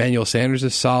 Emmanuel Sanders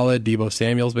is solid. Deebo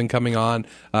Samuel's been coming on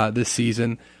this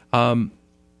season,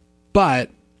 but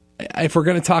if we're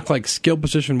going to talk like skill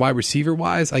position wide receiver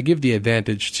wise, I give the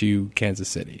advantage to Kansas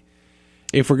City.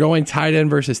 If we're going tight end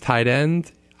versus tight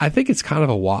end, I think it's kind of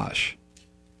a wash.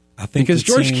 I think because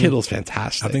George Kittle's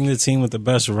fantastic. I think the team with the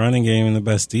best running game and the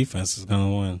best defense is going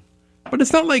to win. But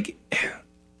it's not like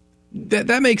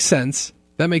that makes sense.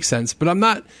 That makes sense. But I'm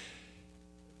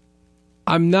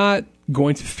not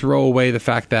going to throw away the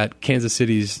fact that Kansas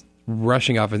City's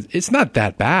rushing offense, it's not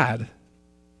that bad.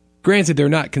 Granted, they're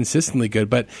not consistently good,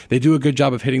 but they do a good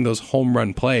job of hitting those home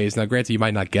run plays. Now, granted, you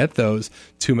might not get those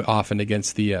too often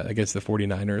against the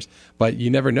 49ers, but you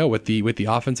never know with the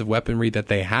offensive weaponry that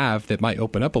they have that might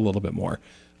open up a little bit more,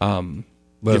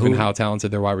 given how talented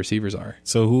their wide receivers are.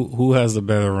 So who has the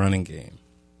better running game?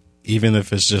 Even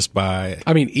if it's just by...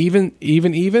 I mean,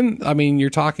 even. I mean,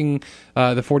 you're talking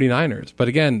the 49ers. But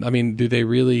again, I mean, do they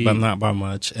really... But not by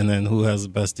much. And then who has the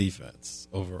best defense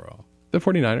overall? The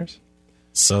 49ers.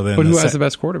 So then, but who has the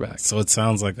best quarterback? So it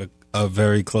sounds like a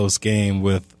very close game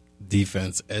with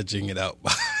defense edging it out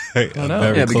by a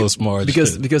very close margin.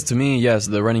 Because to me, yes,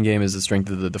 the running game is the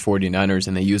strength of the 49ers,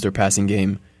 and they use their passing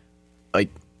game like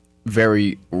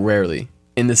very rarely.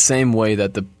 In the same way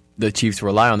that the Chiefs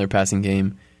rely on their passing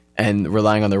game, and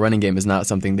relying on their running game is not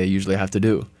something they usually have to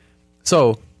do.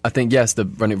 So I think, yes, the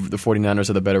 49ers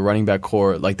are the better running back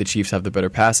core, like the Chiefs have the better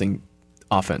passing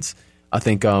offense. I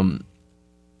think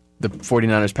the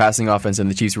 49ers passing offense and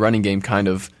the Chiefs running game kind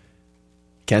of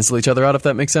cancel each other out, if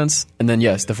that makes sense. And then,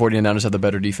 yes, the 49ers have the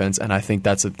better defense, and I think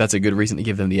that's a good reason to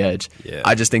give them the edge. Yeah.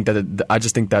 I just think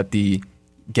that the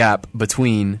gap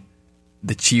between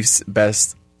the Chiefs'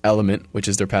 best element, which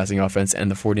is their passing offense, and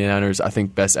the 49ers, I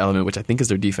think, best element, which I think is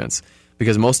their defense.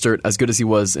 Because Mostert, as good as he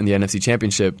was in the NFC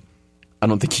Championship, I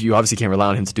don't think you obviously can't rely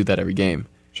on him to do that every game.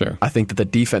 Sure. I think that the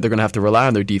defense, they're going to have to rely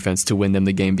on their defense to win them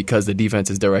the game because the defense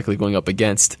is directly going up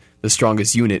against the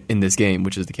strongest unit in this game,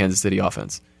 which is the Kansas City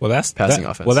offense. Well, passing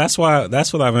offense. Well, that's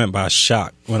what I meant by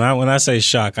shock. When I say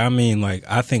shock, I mean like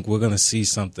I think we're going to see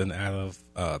something out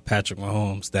of Patrick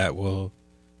Mahomes that will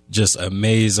just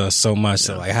amaze us so much.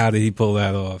 Yeah. Like, how did he pull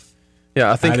that off?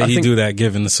 Yeah, how did he do that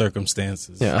given the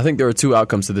circumstances? Yeah, I think there are two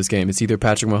outcomes to this game. It's either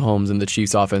Patrick Mahomes and the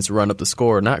Chiefs offense run up the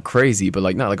score, not crazy, but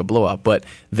not like a blowout, but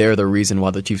they're the reason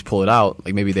why the Chiefs pull it out.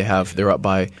 Like maybe they're up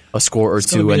by a score or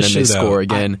two and then they score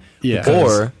again.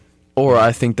 Or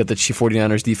I think that the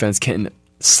 49ers defense can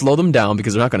slow them down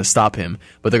because they're not going to stop him,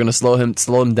 but they're going to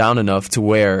slow him down enough to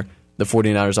where the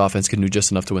 49ers offense can do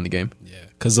just enough to win the game. Yeah,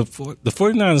 because the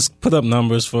 49ers put up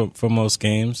numbers for most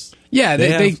games. Yeah,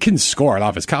 they can score on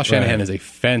offense. Kyle Shanahan is a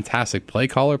fantastic play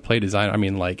caller, play designer. I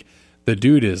mean, like, the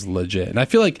dude is legit. And I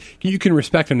feel like you can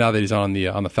respect him now that he's on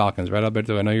the Falcons, right,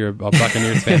 Alberto? I know you're a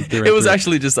Buccaneers fan. It was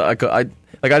actually just I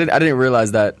didn't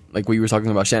realize that, like, we were talking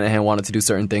about Shanahan wanted to do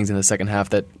certain things in the second half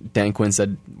that Dan Quinn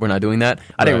said we're not doing that.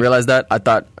 I didn't realize that. I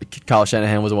thought Kyle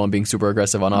Shanahan was the one being super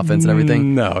aggressive on offense and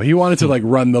everything. No, he wanted to like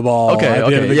run the ball at the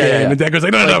end of the game. And Dan was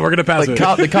like, no, we're going to pass it.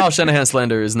 The Kyle Shanahan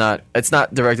slander is not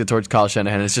directed towards Kyle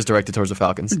Shanahan. It's just directed towards the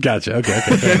Falcons. Gotcha. Okay.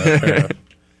 Fair enough.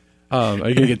 Are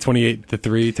you going to get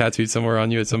 28-3 tattooed somewhere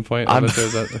on you at some point?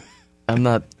 I'm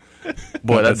not.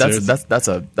 Boy, that's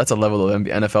a level of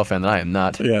NFL fan that I am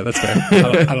not. Yeah, that's fair.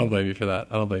 I don't blame you for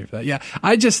that. Yeah,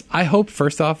 I hope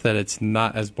first off that it's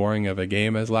not as boring of a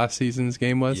game as last season's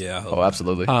game was. Yeah. Oh,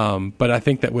 absolutely. But I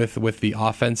think that with the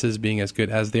offenses being as good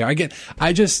as they are, again,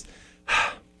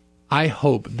 I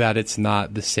hope that it's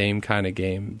not the same kind of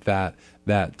game that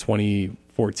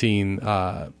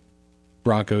 2014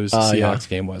 Broncos Seahawks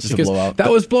game was, just because that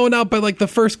was blown out by like the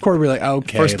first quarter. We're like,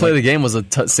 okay, first play of the game was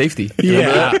a safety.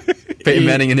 Yeah, Peyton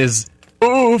Manning in his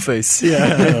face.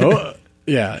 Yeah,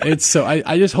 yeah. It's so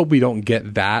I just hope we don't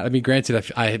get that. I mean,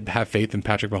 granted, I have faith in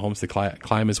Patrick Mahomes to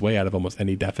climb his way out of almost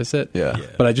any deficit. Yeah,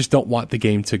 but I just don't want the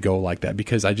game to go like that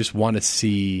because I just want to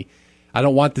see. I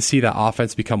don't want to see that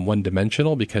offense become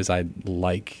one-dimensional because I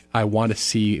want to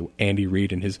see Andy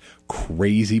Reid and his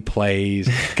crazy plays.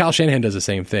 Kyle Shanahan does the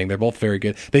same thing. They're both very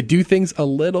good. They do things a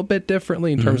little bit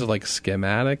differently in terms of like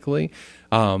schematically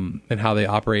and how they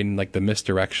operate in like the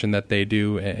misdirection that they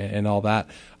do and all that.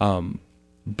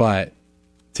 But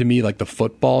to me, like the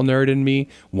football nerd in me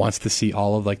wants to see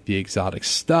all of like the exotic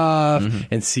stuff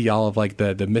and see all of like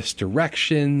the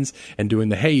misdirections and doing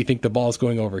the, hey, you think the ball's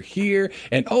going over here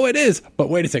and oh, it is, but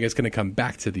wait a second, it's going to come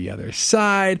back to the other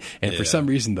side. And for some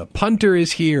reason, the punter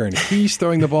is here and he's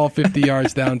throwing the ball 50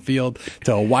 yards downfield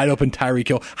to a wide open Tyreek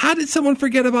Hill. How did someone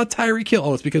forget about Tyreek Hill?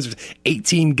 Oh, it's because there's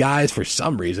 18 guys for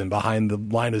some reason behind the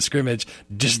line of scrimmage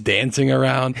just dancing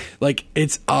around. Like,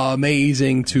 it's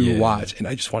amazing to watch. And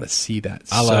I just want to see that.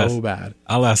 Bad.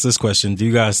 I'll ask this question. Do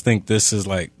you guys think this is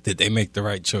like, did they make the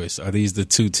right choice? Are these the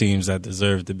two teams that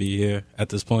deserve to be here at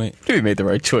this point? He made the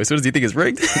right choice. What does he think is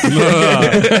rigged?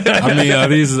 I mean,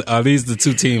 are these the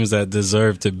two teams that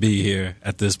deserve to be here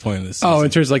at this point in the season? Oh, in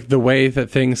terms of like the way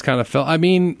that things kind of felt. I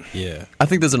mean, yeah. I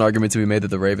think there's an argument to be made that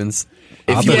the Ravens.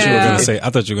 I thought you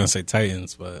were gonna say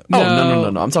Titans, but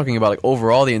no. I'm talking about like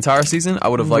overall the entire season. I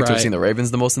would have liked to have seen the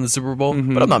Ravens the most in the Super Bowl,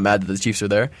 but I'm not mad that the Chiefs are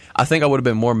there. I think I would have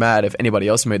been more mad if anybody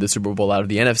else made the Super Bowl out of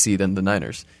the NFC than the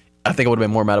Niners. I think I would have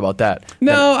been more mad about that.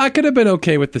 No, I could have been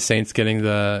okay with the Saints getting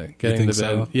the think bid.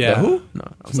 so? Yeah. The who?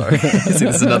 No, I'm sorry. See,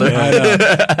 this is another. I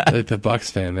know. The Bucks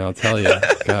fan, man, I'll tell you.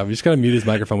 God, we just gotta mute his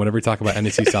microphone whenever we talk about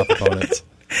NFC South opponents.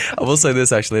 I will say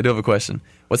this, actually. I do have a question.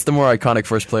 What's the more iconic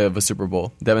first play of a Super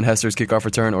Bowl? Devin Hester's kickoff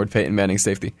return or Peyton Manning's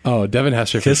safety? Oh, Devin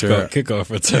Hester for sure. Kickoff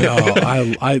return.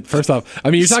 I first off, I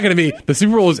mean, you're talking to me. The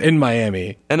Super Bowl was in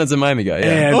Miami, And it's a Miami guy,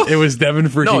 yeah. and it was Devin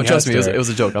freaking No, trust me, Hester. it was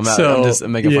a joke. I'm So, just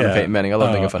making fun of yeah. Peyton Manning. I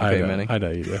love making fun of I Peyton know. Manning. I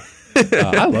know you do.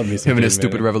 I love me some Him and his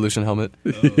Peyton stupid Revolution helmet.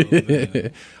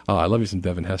 Manning. Oh, I love me some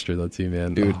Devin Hester though too,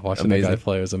 man. Dude, Watching the guy amazing.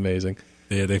 play was amazing.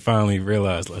 Yeah, they finally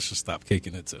realized let's just stop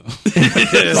kicking it to him.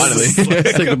 Finally.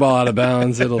 Let's take the ball out of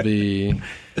bounds. It'll be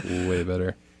way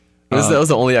better. That was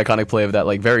the only iconic play of that,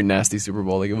 like, very nasty Super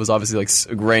Bowl. Like, it was obviously like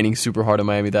raining super hard in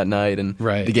Miami that night, and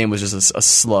Right. the game was just a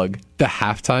slug. The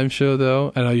halftime show,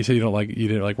 though, I know you said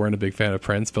weren't a big fan of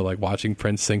Prince, but like watching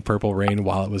Prince sing "Purple Rain"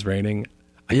 while it was raining,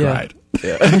 I cried.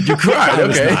 Yeah. You cried. I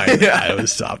was Okay. dying. I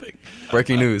was sobbing.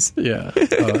 Breaking news. Yeah,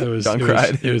 it was. John it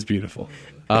cried. Was, it was beautiful.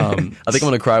 I think I'm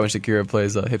gonna cry when Shakira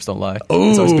plays "Hips Don't Lie."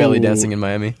 So it's belly dancing in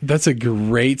Miami. That's a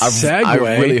great segue. I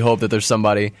really hope that there's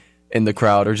somebody in the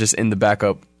crowd or just in the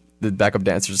backup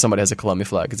dancers. Somebody has a Columbia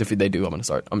flag, because if they do, I'm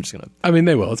I mean,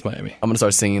 they will. It's Miami. gonna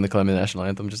start singing the Columbia national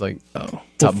anthem, just like Oh,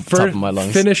 top of my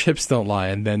lungs. Finish "Hips Don't Lie"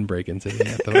 and then break into the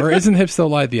anthem. Or isn't "Hips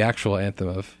Don't Lie" the actual anthem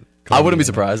of? I wouldn't be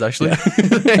Columbia? surprised, actually.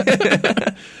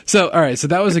 So, all right. So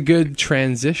that was a good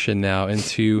transition now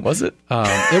into. Was it?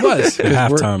 It was. 'Cause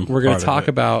halftime We're going part to of talk it.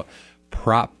 about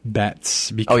prop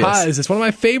bets because yes. it's one of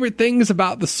my favorite things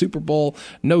about the Super Bowl.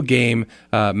 No game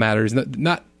matters.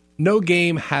 No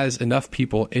game has enough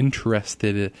people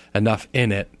interested enough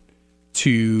in it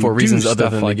to For reasons do other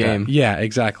stuff than the like game. that. Yeah,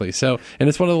 exactly. So, and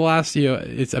it's one of the last. It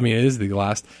is the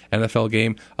last NFL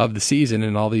game of the season,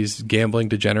 and all these gambling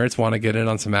degenerates want to get in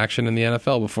on some action in the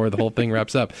NFL before the whole thing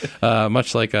wraps up.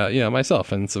 Much like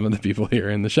myself and some of the people here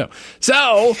in the show.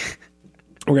 So.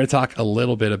 We're going to talk a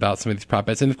little bit about some of these prop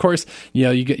bets, and of course,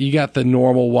 you got the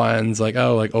normal ones like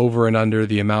over and under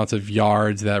the amount of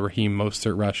yards that Raheem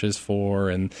Mostert rushes for,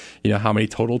 and how many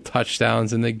total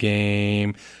touchdowns in the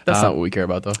game. That's not what we care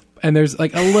about, though. And there's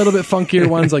like a little bit funkier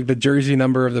ones, like the jersey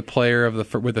number of the player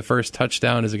with the first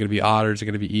touchdown. Is it going to be odd or is it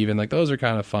going to be even? Like those are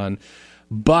kind of fun.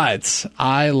 But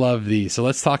I love these. So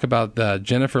let's talk about the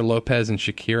Jennifer Lopez and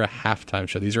Shakira halftime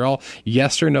show. These are all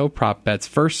yes or no prop bets.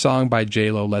 First song by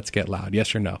J-Lo, Let's Get Loud.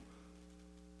 Yes or no? I'm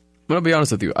gonna be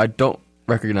honest with you. I don't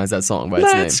recognize that song by its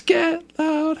name. Let's get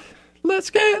loud. Let's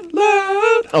get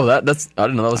loud. Oh, that's I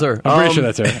didn't know that was her. I'm pretty sure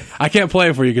that's her. I can't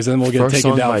play it for you because then we'll get First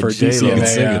taken song down by for J-Lo. You can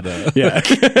sing DCMA. it, though.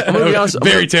 Yeah. I'm gonna be honest.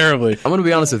 Very terribly. I'm gonna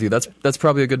be honest with you. That's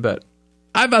probably a good bet.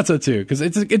 I thought so too because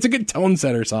it's a good tone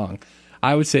setter song.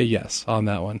 I would say yes on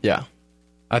that one. Yeah.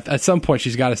 At some point,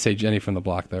 she's got to say Jenny from the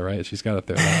Block, though, right? She's got to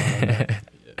throw that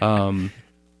one.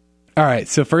 All right.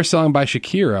 So first song by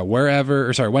Shakira,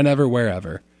 Whenever,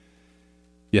 Wherever.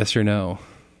 Yes or no?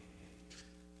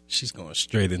 She's going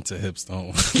straight into Hips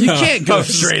Don't. You can't go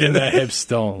straight into Hips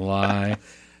Don't Lie.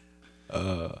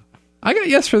 I got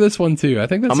yes for this one too. I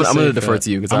think that's. I'm gonna defer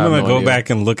to you because I'm gonna no go idea. back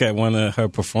and look at one of her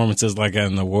performances, like at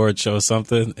an award show or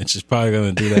something, and she's probably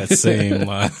gonna do that same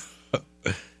line.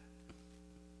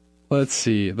 Let's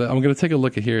see. I'm going to take a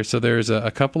look at here. So there's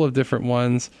a couple of different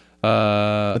ones.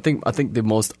 I think the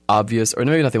most obvious, or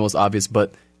maybe not the most obvious,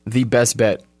 but the best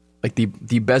bet, like the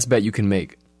best bet you can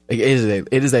make, like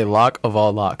it is a lock of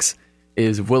all locks.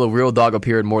 Is will a real dog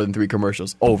appear in more than 3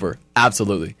 commercials? Over,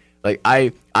 absolutely. Like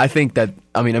I think that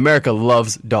America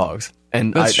loves dogs,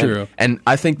 and That's true. And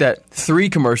I think that 3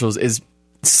 commercials is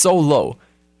so low.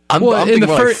 I'm Well, in thinking the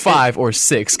more like first- 5 or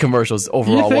 6 commercials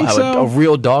overall will think have so? a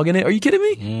real dog in it. Are you kidding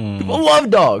me? People love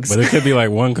dogs. But it could be like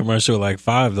one commercial, with like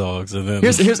 5 dogs, and then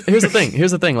Here's the thing.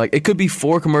 Here's the thing. Like it could be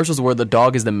 4 commercials where the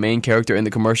dog is the main character in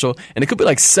the commercial, and it could be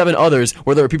like 7 others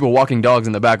where there are people walking dogs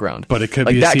in the background. But it could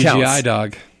like, be a that CGI counts.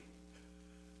 dog.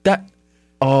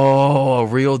 A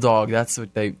real dog. That's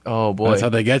what they. Oh boy. That's how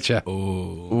they get you.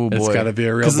 Ooh, It's boy. gotta be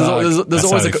a real 'Cause there's dog. al- There's, That's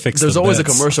always how they fix there's the always a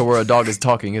bets. commercial where a dog is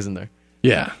talking, isn't there?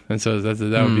 Yeah, and so that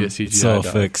would be a CGI it's all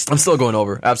dog. fixed. I'm still going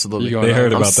over. Absolutely. You're going They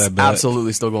heard over. about that bet.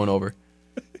 Absolutely still going over.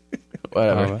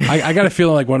 Whatever. I got a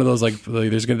feeling like one of those like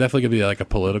there's definitely gonna be like a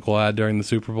political ad during the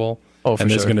Super Bowl, Oh, for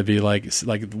and there's sure. going to be like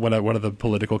one of the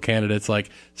political candidates like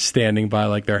standing by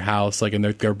like their house, like in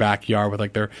their backyard with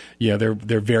like their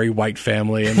very white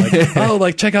family, and like oh,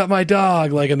 like check out my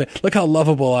dog, like, and look how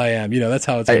lovable I am. That's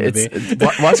how it's going to be.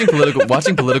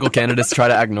 Watching political candidates try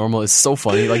to act normal is so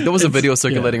funny. Like there was a video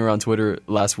circulating around Twitter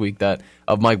last week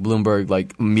of Mike Bloomberg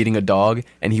like meeting a dog,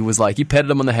 and he was like he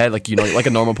petted him on the head like like a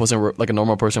normal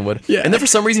person would. Yeah. And then for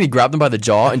some reason he grabbed him by the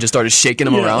jaw and just started shaking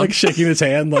him around, like shaking his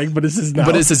hand, like but it's his mouth.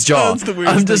 But it's his jaw. That's the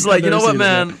weirdest I'm just thing. like, you know I've what,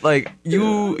 never seen man? Like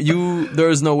you there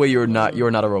is no way you're not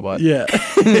a robot. Yeah.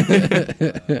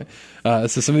 So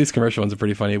some of these commercial ones are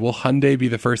pretty funny. Will Hyundai be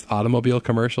the first automobile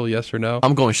commercial? Yes or no?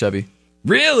 I'm going Chevy.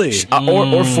 Really?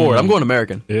 Or Ford. I'm going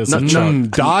American. It's a truck.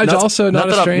 Dodge also not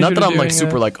a stranger. Not that to I'm like doing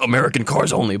super that? like American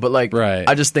cars only, but like Right.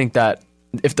 I just think that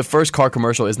if the first car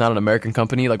commercial is not an American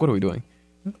company, like what are we doing?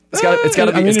 It's got to be.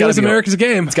 I mean, It's got to be America's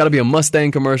game. It's got to be a Mustang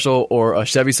commercial or a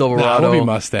Chevy Silverado. it won't be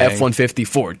Mustang. F-150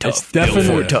 Ford tough. It's definitely,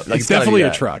 Ford tough. Like, it's gotta be definitely a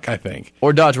that. truck, I think.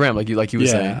 Or Dodge Ram, like you were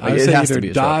saying. I Like, would it say has either to be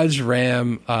a truck. Dodge,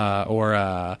 Ram,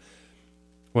 or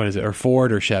what is it? Or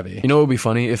Ford or Chevy. You know what would be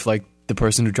funny if like the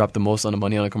person who dropped the most on the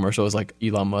money on a commercial is like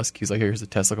Elon Musk. He's like, here's a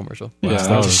Tesla commercial. Yeah,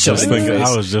 I was shove just it in your thinking.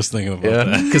 face. I was just thinking about Yeah,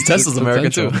 that. because Tesla's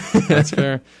American too. That's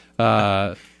fair.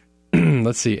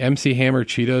 Let's see. MC Hammer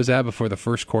Cheetos ad before the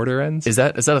first quarter ends. Is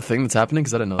that a thing that's happening?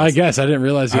 Because I didn't know. I This. guess I didn't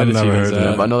realize you I've had a never Cheetos heard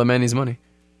ad. that. I know that man needs money.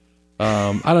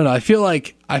 I don't know. I feel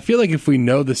like if we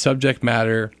know the subject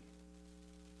matter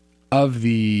of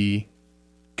the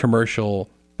commercial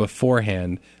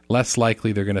beforehand, less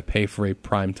likely they're going to pay for a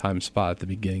primetime spot at the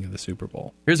beginning of the Super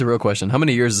Bowl. Here's a real question: how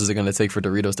many years is it going to take for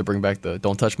Doritos to bring back the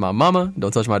 "Don't touch my mama,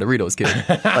 don't touch my Doritos" kid?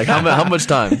 Like how much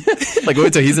time? Like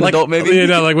wait till he's an adult, maybe.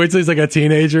 Like wait till he's like a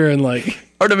teenager and like.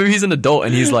 Or no, maybe he's an adult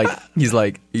and he's like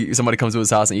somebody comes to his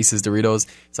house and eats his Doritos.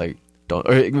 It's like don't,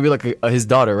 or maybe like his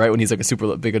daughter, right? When he's like a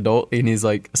super big adult and he's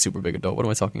like a super big adult. What am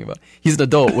I talking about? He's an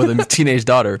adult with a teenage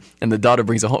daughter, and the daughter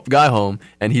brings a guy home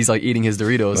and he's like eating his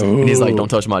Doritos and he's like, "Don't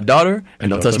touch my daughter and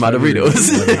don't touch my Doritos."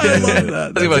 I love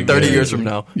that. I think about 30 years from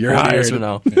now. You're 40 years hired.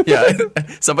 from now. Yeah,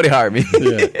 somebody hire me.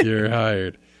 Yeah, you're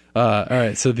hired. All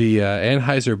right, so the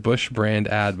Anheuser-Busch brand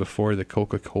ad before the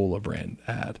Coca-Cola brand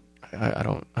ad. I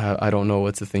don't know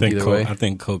what to think either Coke, way. I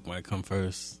think Coke might come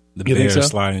first. The You think bear so?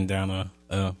 sliding down a.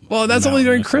 Well, that's only mountain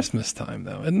during or something. Christmas time,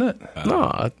 though, isn't it? No,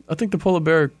 I think the polar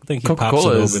bear I think he Coca-Cola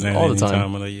pops it is open at all the any time.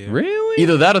 time of the year. Really?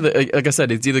 Either that or like I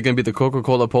said, it's either going to be the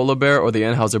Coca-Cola polar bear or the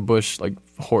Anheuser-Busch like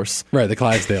horse. Right, the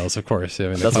Clydesdales, of course. I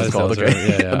mean, the That's what it's called. Clydesdales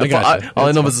Okay. are- yeah, The I gotcha. all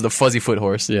I know That's is the fuzzy foot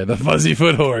horse. fine. Yeah, the fuzzy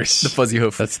foot horse. The fuzzy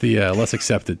hoof. That's the less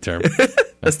accepted term.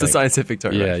 That's the scientific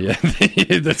term. Yeah, right?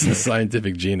 yeah. That's the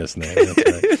scientific genus name. That's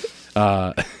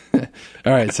right.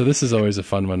 All right, so this is always a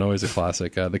fun one, always a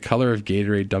classic. The color of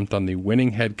Gatorade dumped on the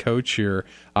winning head coach. Your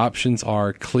options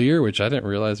are clear, which I didn't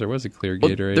realize there was a clear Well,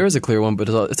 Gatorade. there is a clear one, but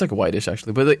it's like a whitish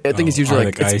actually. But I think it's usually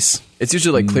Arctic like ice. it's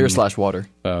usually like clear / water.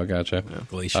 Oh, gotcha.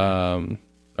 Glacier.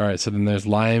 All right, so then there's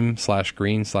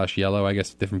lime/green/yellow. I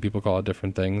guess different people call it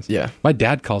different things. Yeah. My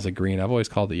dad calls it green. I've always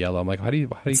called it yellow. I'm like, how do you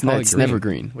call it green? It's never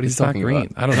green. What are you It's not talking green.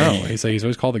 about? I don't know. He's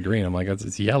always called it green. I'm like,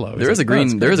 it's yellow. There is a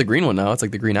green. There is a green one now. It's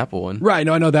like the green apple one. Right.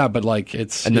 No, I know that, but like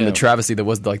it's And then you the know. travesty that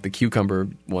was like the cucumber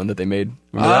one that they made.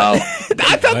 Remember Oh, that?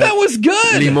 I thought that was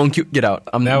good. Limon get out.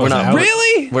 That We're was not out.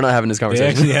 Really? We're not having this They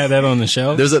conversation. actually had that on the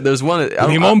shelf. There's one. I don't-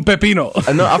 Limon pepino.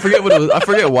 I know. I forget what it was. I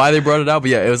forget why they brought it out, but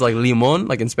yeah, it was like limon,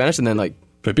 like in Spanish, and then like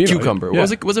Pepino, cucumber. yeah.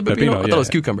 Was it pepino? Pepino, I thought yeah. it was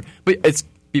cucumber, but it's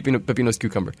pepino's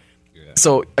cucumber.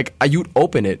 So like you'd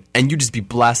open it and you'd just be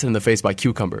blasted in the face by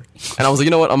cucumber, and I was like, you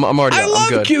know what, I'm already. I I'm love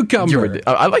good. cucumber.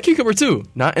 I like cucumber too,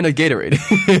 not in a Gatorade.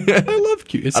 I love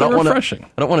cucumber. It's I so don't want refreshing. to.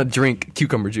 I don't want to drink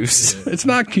cucumber juice. It's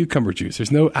not cucumber juice.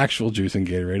 There's no actual juice in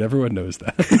Gatorade. Everyone knows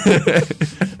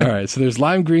that. All right. So there's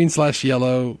lime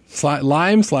green/yellow,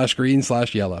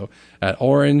 lime/green/yellow. At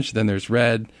orange, then there's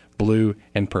red, blue,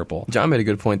 and purple. John made a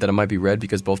good point that it might be red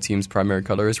because both teams' primary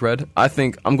color is red. I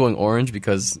think I'm going orange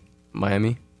because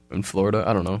Miami and Florida.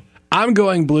 I don't know. I'm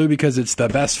going blue because it's the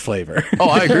best flavor. Oh,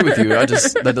 I agree with you.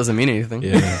 That doesn't mean anything.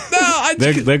 Yeah. No, I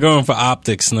They're going for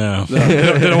optics now.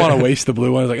 they don't want to waste the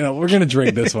blue one. It's like, no, we're going to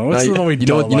drink this one. What's the one we you know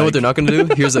don't what? You know what they're like? not going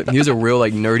to do? Here's a real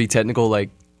like nerdy technical like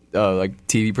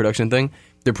TV production thing.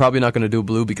 They're probably not going to do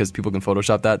blue because people can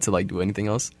Photoshop that to like do anything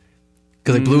else.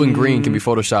 Because like blue and green can be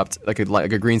photoshopped like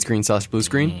a green screen / blue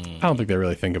screen. I don't think they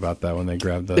really think about that when they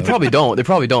grab the. They probably don't.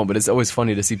 But it's always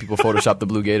funny to see people Photoshop the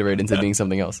blue Gatorade into being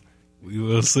something else. We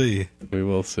will see. We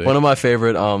will see. One of my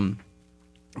favorite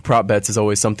prop bets is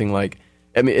always something like,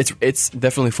 I mean, it's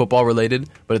definitely football related,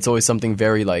 but it's always something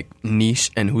very like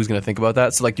niche, and who's going to think about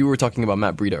that? So like you were talking about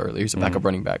Matt Breida earlier, he's a backup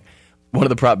running back. One of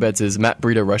the prop bets is Matt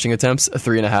Breida rushing attempts,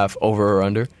 3.5 over or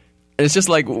under. And it's just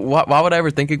like, why would I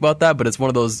ever think about that? But it's one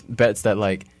of those bets that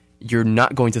like you're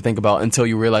not going to think about until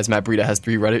you realize Matt Breida has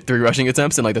three rushing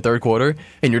attempts in like the third quarter,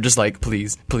 and you're just like,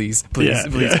 please.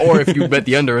 Or if you bet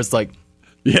the under, it's like,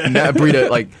 Matt Breida,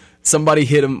 like somebody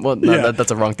hit him. Well, no,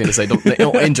 that's a wrong thing to say.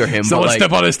 Don't injure him. Someone but, like,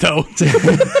 step on his toe.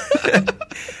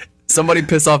 somebody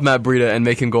piss off Matt Breida and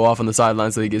make him go off on the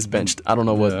sideline so he gets benched. I don't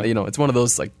know what it's one of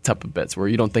those like type of bets where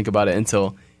you don't think about it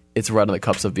until it's right on the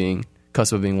cusp of being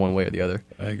one way or the other.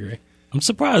 I agree. I'm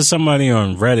surprised somebody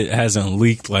on Reddit hasn't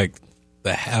leaked like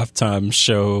the halftime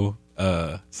show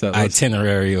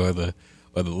itinerary or the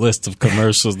list of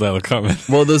commercials that are coming.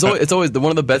 Well, it's always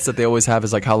one of the bets that they always have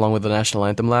is like how long will the national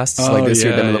anthem last? So like this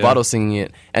year, Demi Lovato singing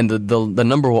it, and the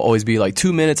number will always be like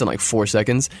 2 minutes and like 4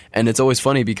 seconds, and it's always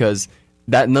funny because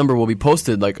that number will be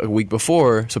posted like a week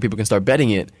before so people can start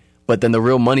betting it, but then the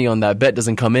real money on that bet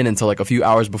doesn't come in until like a few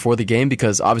hours before the game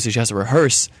because obviously she has to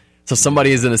rehearse. So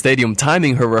somebody is in the stadium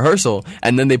timing her rehearsal,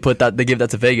 and then they give that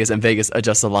to Vegas, and Vegas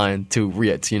adjusts the line to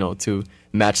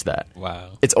match that.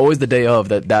 Wow! It's always the day of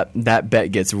that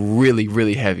bet gets really,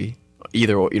 really heavy,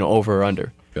 either over or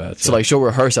under. Gotcha. So like she'll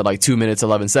rehearse at like 2 minutes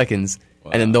 11 seconds,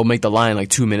 and then they'll make the line like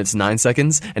 2 minutes 9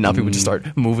 seconds, and now people just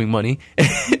start moving money.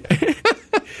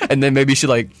 And then maybe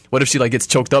what if she like gets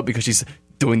choked up because she's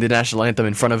doing the national anthem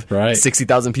in front of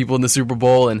 60,000 people in the Super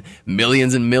Bowl and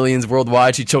millions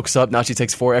worldwide. She chokes up. Now she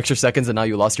takes 4 extra seconds, and now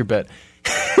you lost your bet.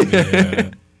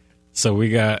 So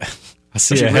we got. I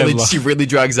see she really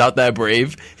drags out that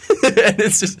brave, and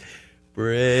it's just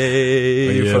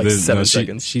brave for like 7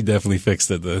 seconds. She definitely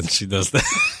fixed it. Then she does that.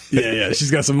 Yeah.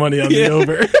 She's got some money on the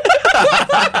over.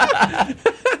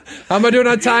 How am I doing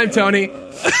on time, Tony?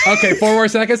 Okay, 4 more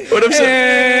seconds. What if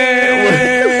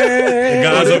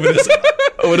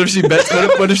What if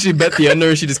she bet the under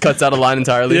and she just cuts out a line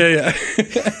entirely? Yeah.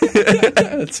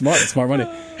 That's smart money.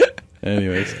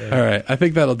 Anyways, all right. I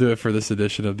think that'll do it for this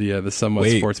edition of the Somewhat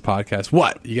Sports Podcast.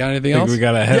 What? You got anything else? We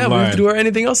got a headline. Yeah, we have to do our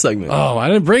anything else segment. Oh, I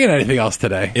didn't bring in anything else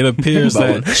today. It appears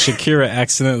that Shakira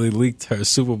accidentally leaked her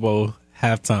Super Bowl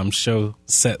halftime show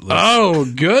set list. Oh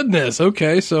goodness.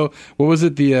 Okay, so what was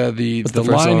it? The line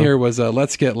song? Here was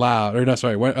 "Let's Get Loud," or no,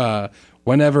 sorry,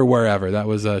 "Whenever Wherever." That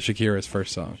was Shakira's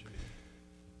first song.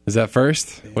 Is that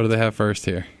first? What do they have first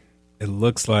here? It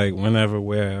looks like "Whenever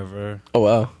Wherever." Oh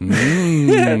wow.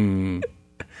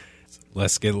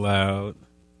 "Let's Get Loud."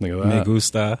 Look at that. Me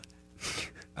gusta.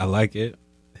 I like it.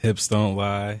 Hips don't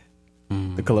lie.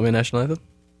 The Colombian national anthem.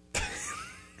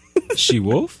 She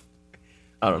Wolf.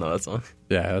 I don't know that song.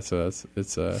 Yeah, it's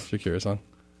Shakira's song.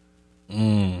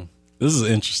 This is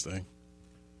interesting.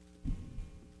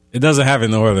 It doesn't have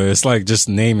an order. It's like just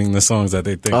naming the songs that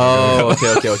they think. Oh,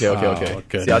 okay.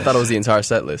 Okay. See, I thought it was the entire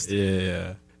set list.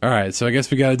 Yeah. All right, so I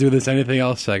guess we got to do this anything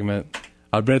else segment.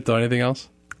 Alberto, anything else?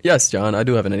 Yes, John, I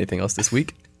do have an anything else this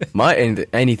week. My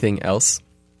anything else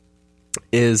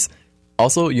is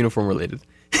also uniform related.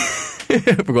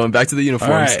 We're going back to the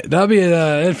uniforms. All right, that'll be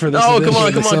it for this. Oh, come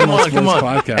on.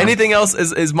 Podcast. Anything else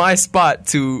is my spot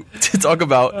to talk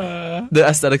about the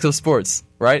aesthetics of sports,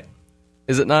 right?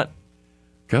 Is it not?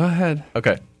 Go ahead.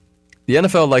 Okay. The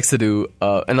NFL likes to do,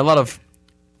 and a lot of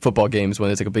football games, when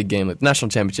it's like a big game, like national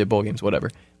championship, bowl games, whatever,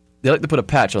 they like to put a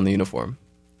patch on the uniform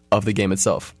of the game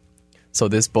itself. So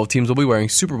both teams will be wearing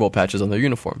Super Bowl patches on their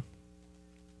uniform.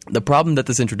 The problem that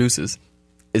this introduces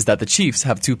is that the Chiefs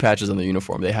have 2 patches on their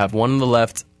uniform. They have one on the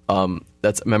left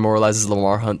that memorializes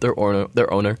Lamar Hunt, their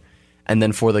owner, and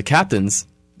then for the captains,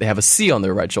 they have a C on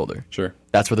their right shoulder. Sure.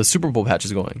 That's where the Super Bowl patch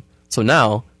is going. So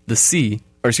now the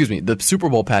Super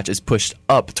Bowl patch is pushed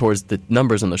up towards the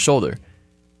numbers on the shoulder,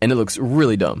 and it looks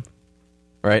really dumb,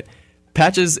 right?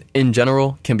 Patches in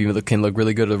general can look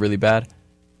really good or really bad.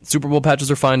 Super Bowl patches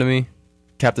are fine to me.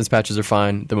 Captain's patches are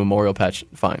fine. The memorial patch,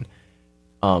 fine.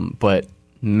 But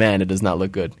man, it does not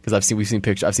look good because I've seen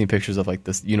pictures of like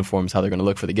this uniforms, how they're going to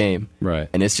look for the game, right?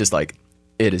 And it's just like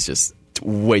it is just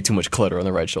way too much clutter on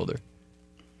the right shoulder.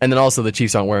 And then also the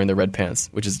Chiefs aren't wearing the red pants,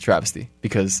 which is a travesty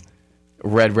because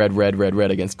red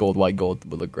against gold, white, gold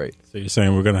would look great. So you're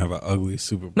saying we're going to have an ugly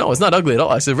Super Bowl? No, it's not ugly at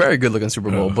all. It's a very good looking Super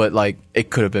Bowl, but like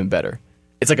it could have been better.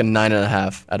 It's like a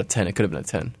 9.5 out of 10. It could have been a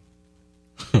 10.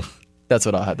 That's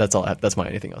what I have. That's all I have. That's my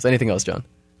anything else. Anything else, John?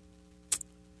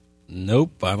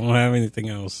 Nope, I don't have anything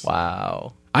else.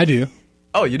 Wow. I do.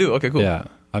 Oh, you do? Okay, cool. Yeah.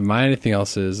 My anything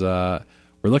else is we're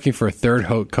looking for a third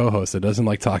co-host that doesn't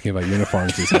like talking about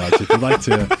uniforms as much. If you'd like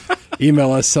to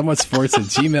email us,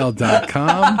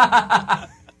 somewhatsports@gmail.com.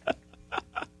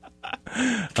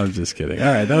 I'm just kidding.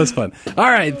 All right, that was fun. All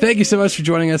right, thank you so much for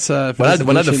joining us.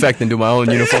 When I defect and do my own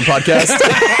uniform podcast,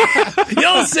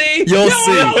 you'll see.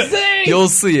 You'll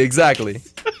see. Exactly.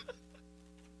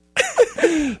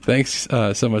 Thanks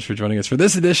so much for joining us for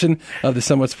this edition of the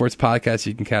Somewhat Sports Podcast.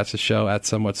 You can catch the show at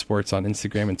Somewhat Sports on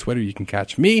Instagram and Twitter. You can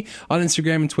catch me on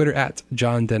Instagram and Twitter at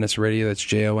John Dennis Radio. That's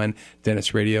JON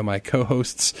Dennis Radio. My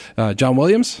co-hosts, John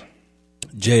Williams.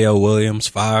 J.O. Williams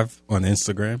 5 on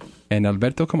Instagram. And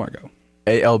Alberto Camargo.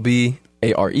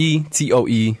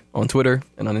 ALBARETOE on Twitter,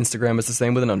 and on Instagram it's the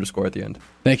same with an underscore at the end.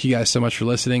 Thank you guys so much for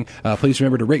listening. Please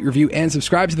remember to rate, review, and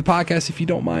subscribe to the podcast if you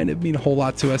don't mind. It'd mean a whole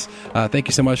lot to us. Thank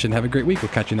you so much, and have a great week. We'll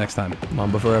catch you next time.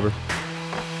 Mamba forever.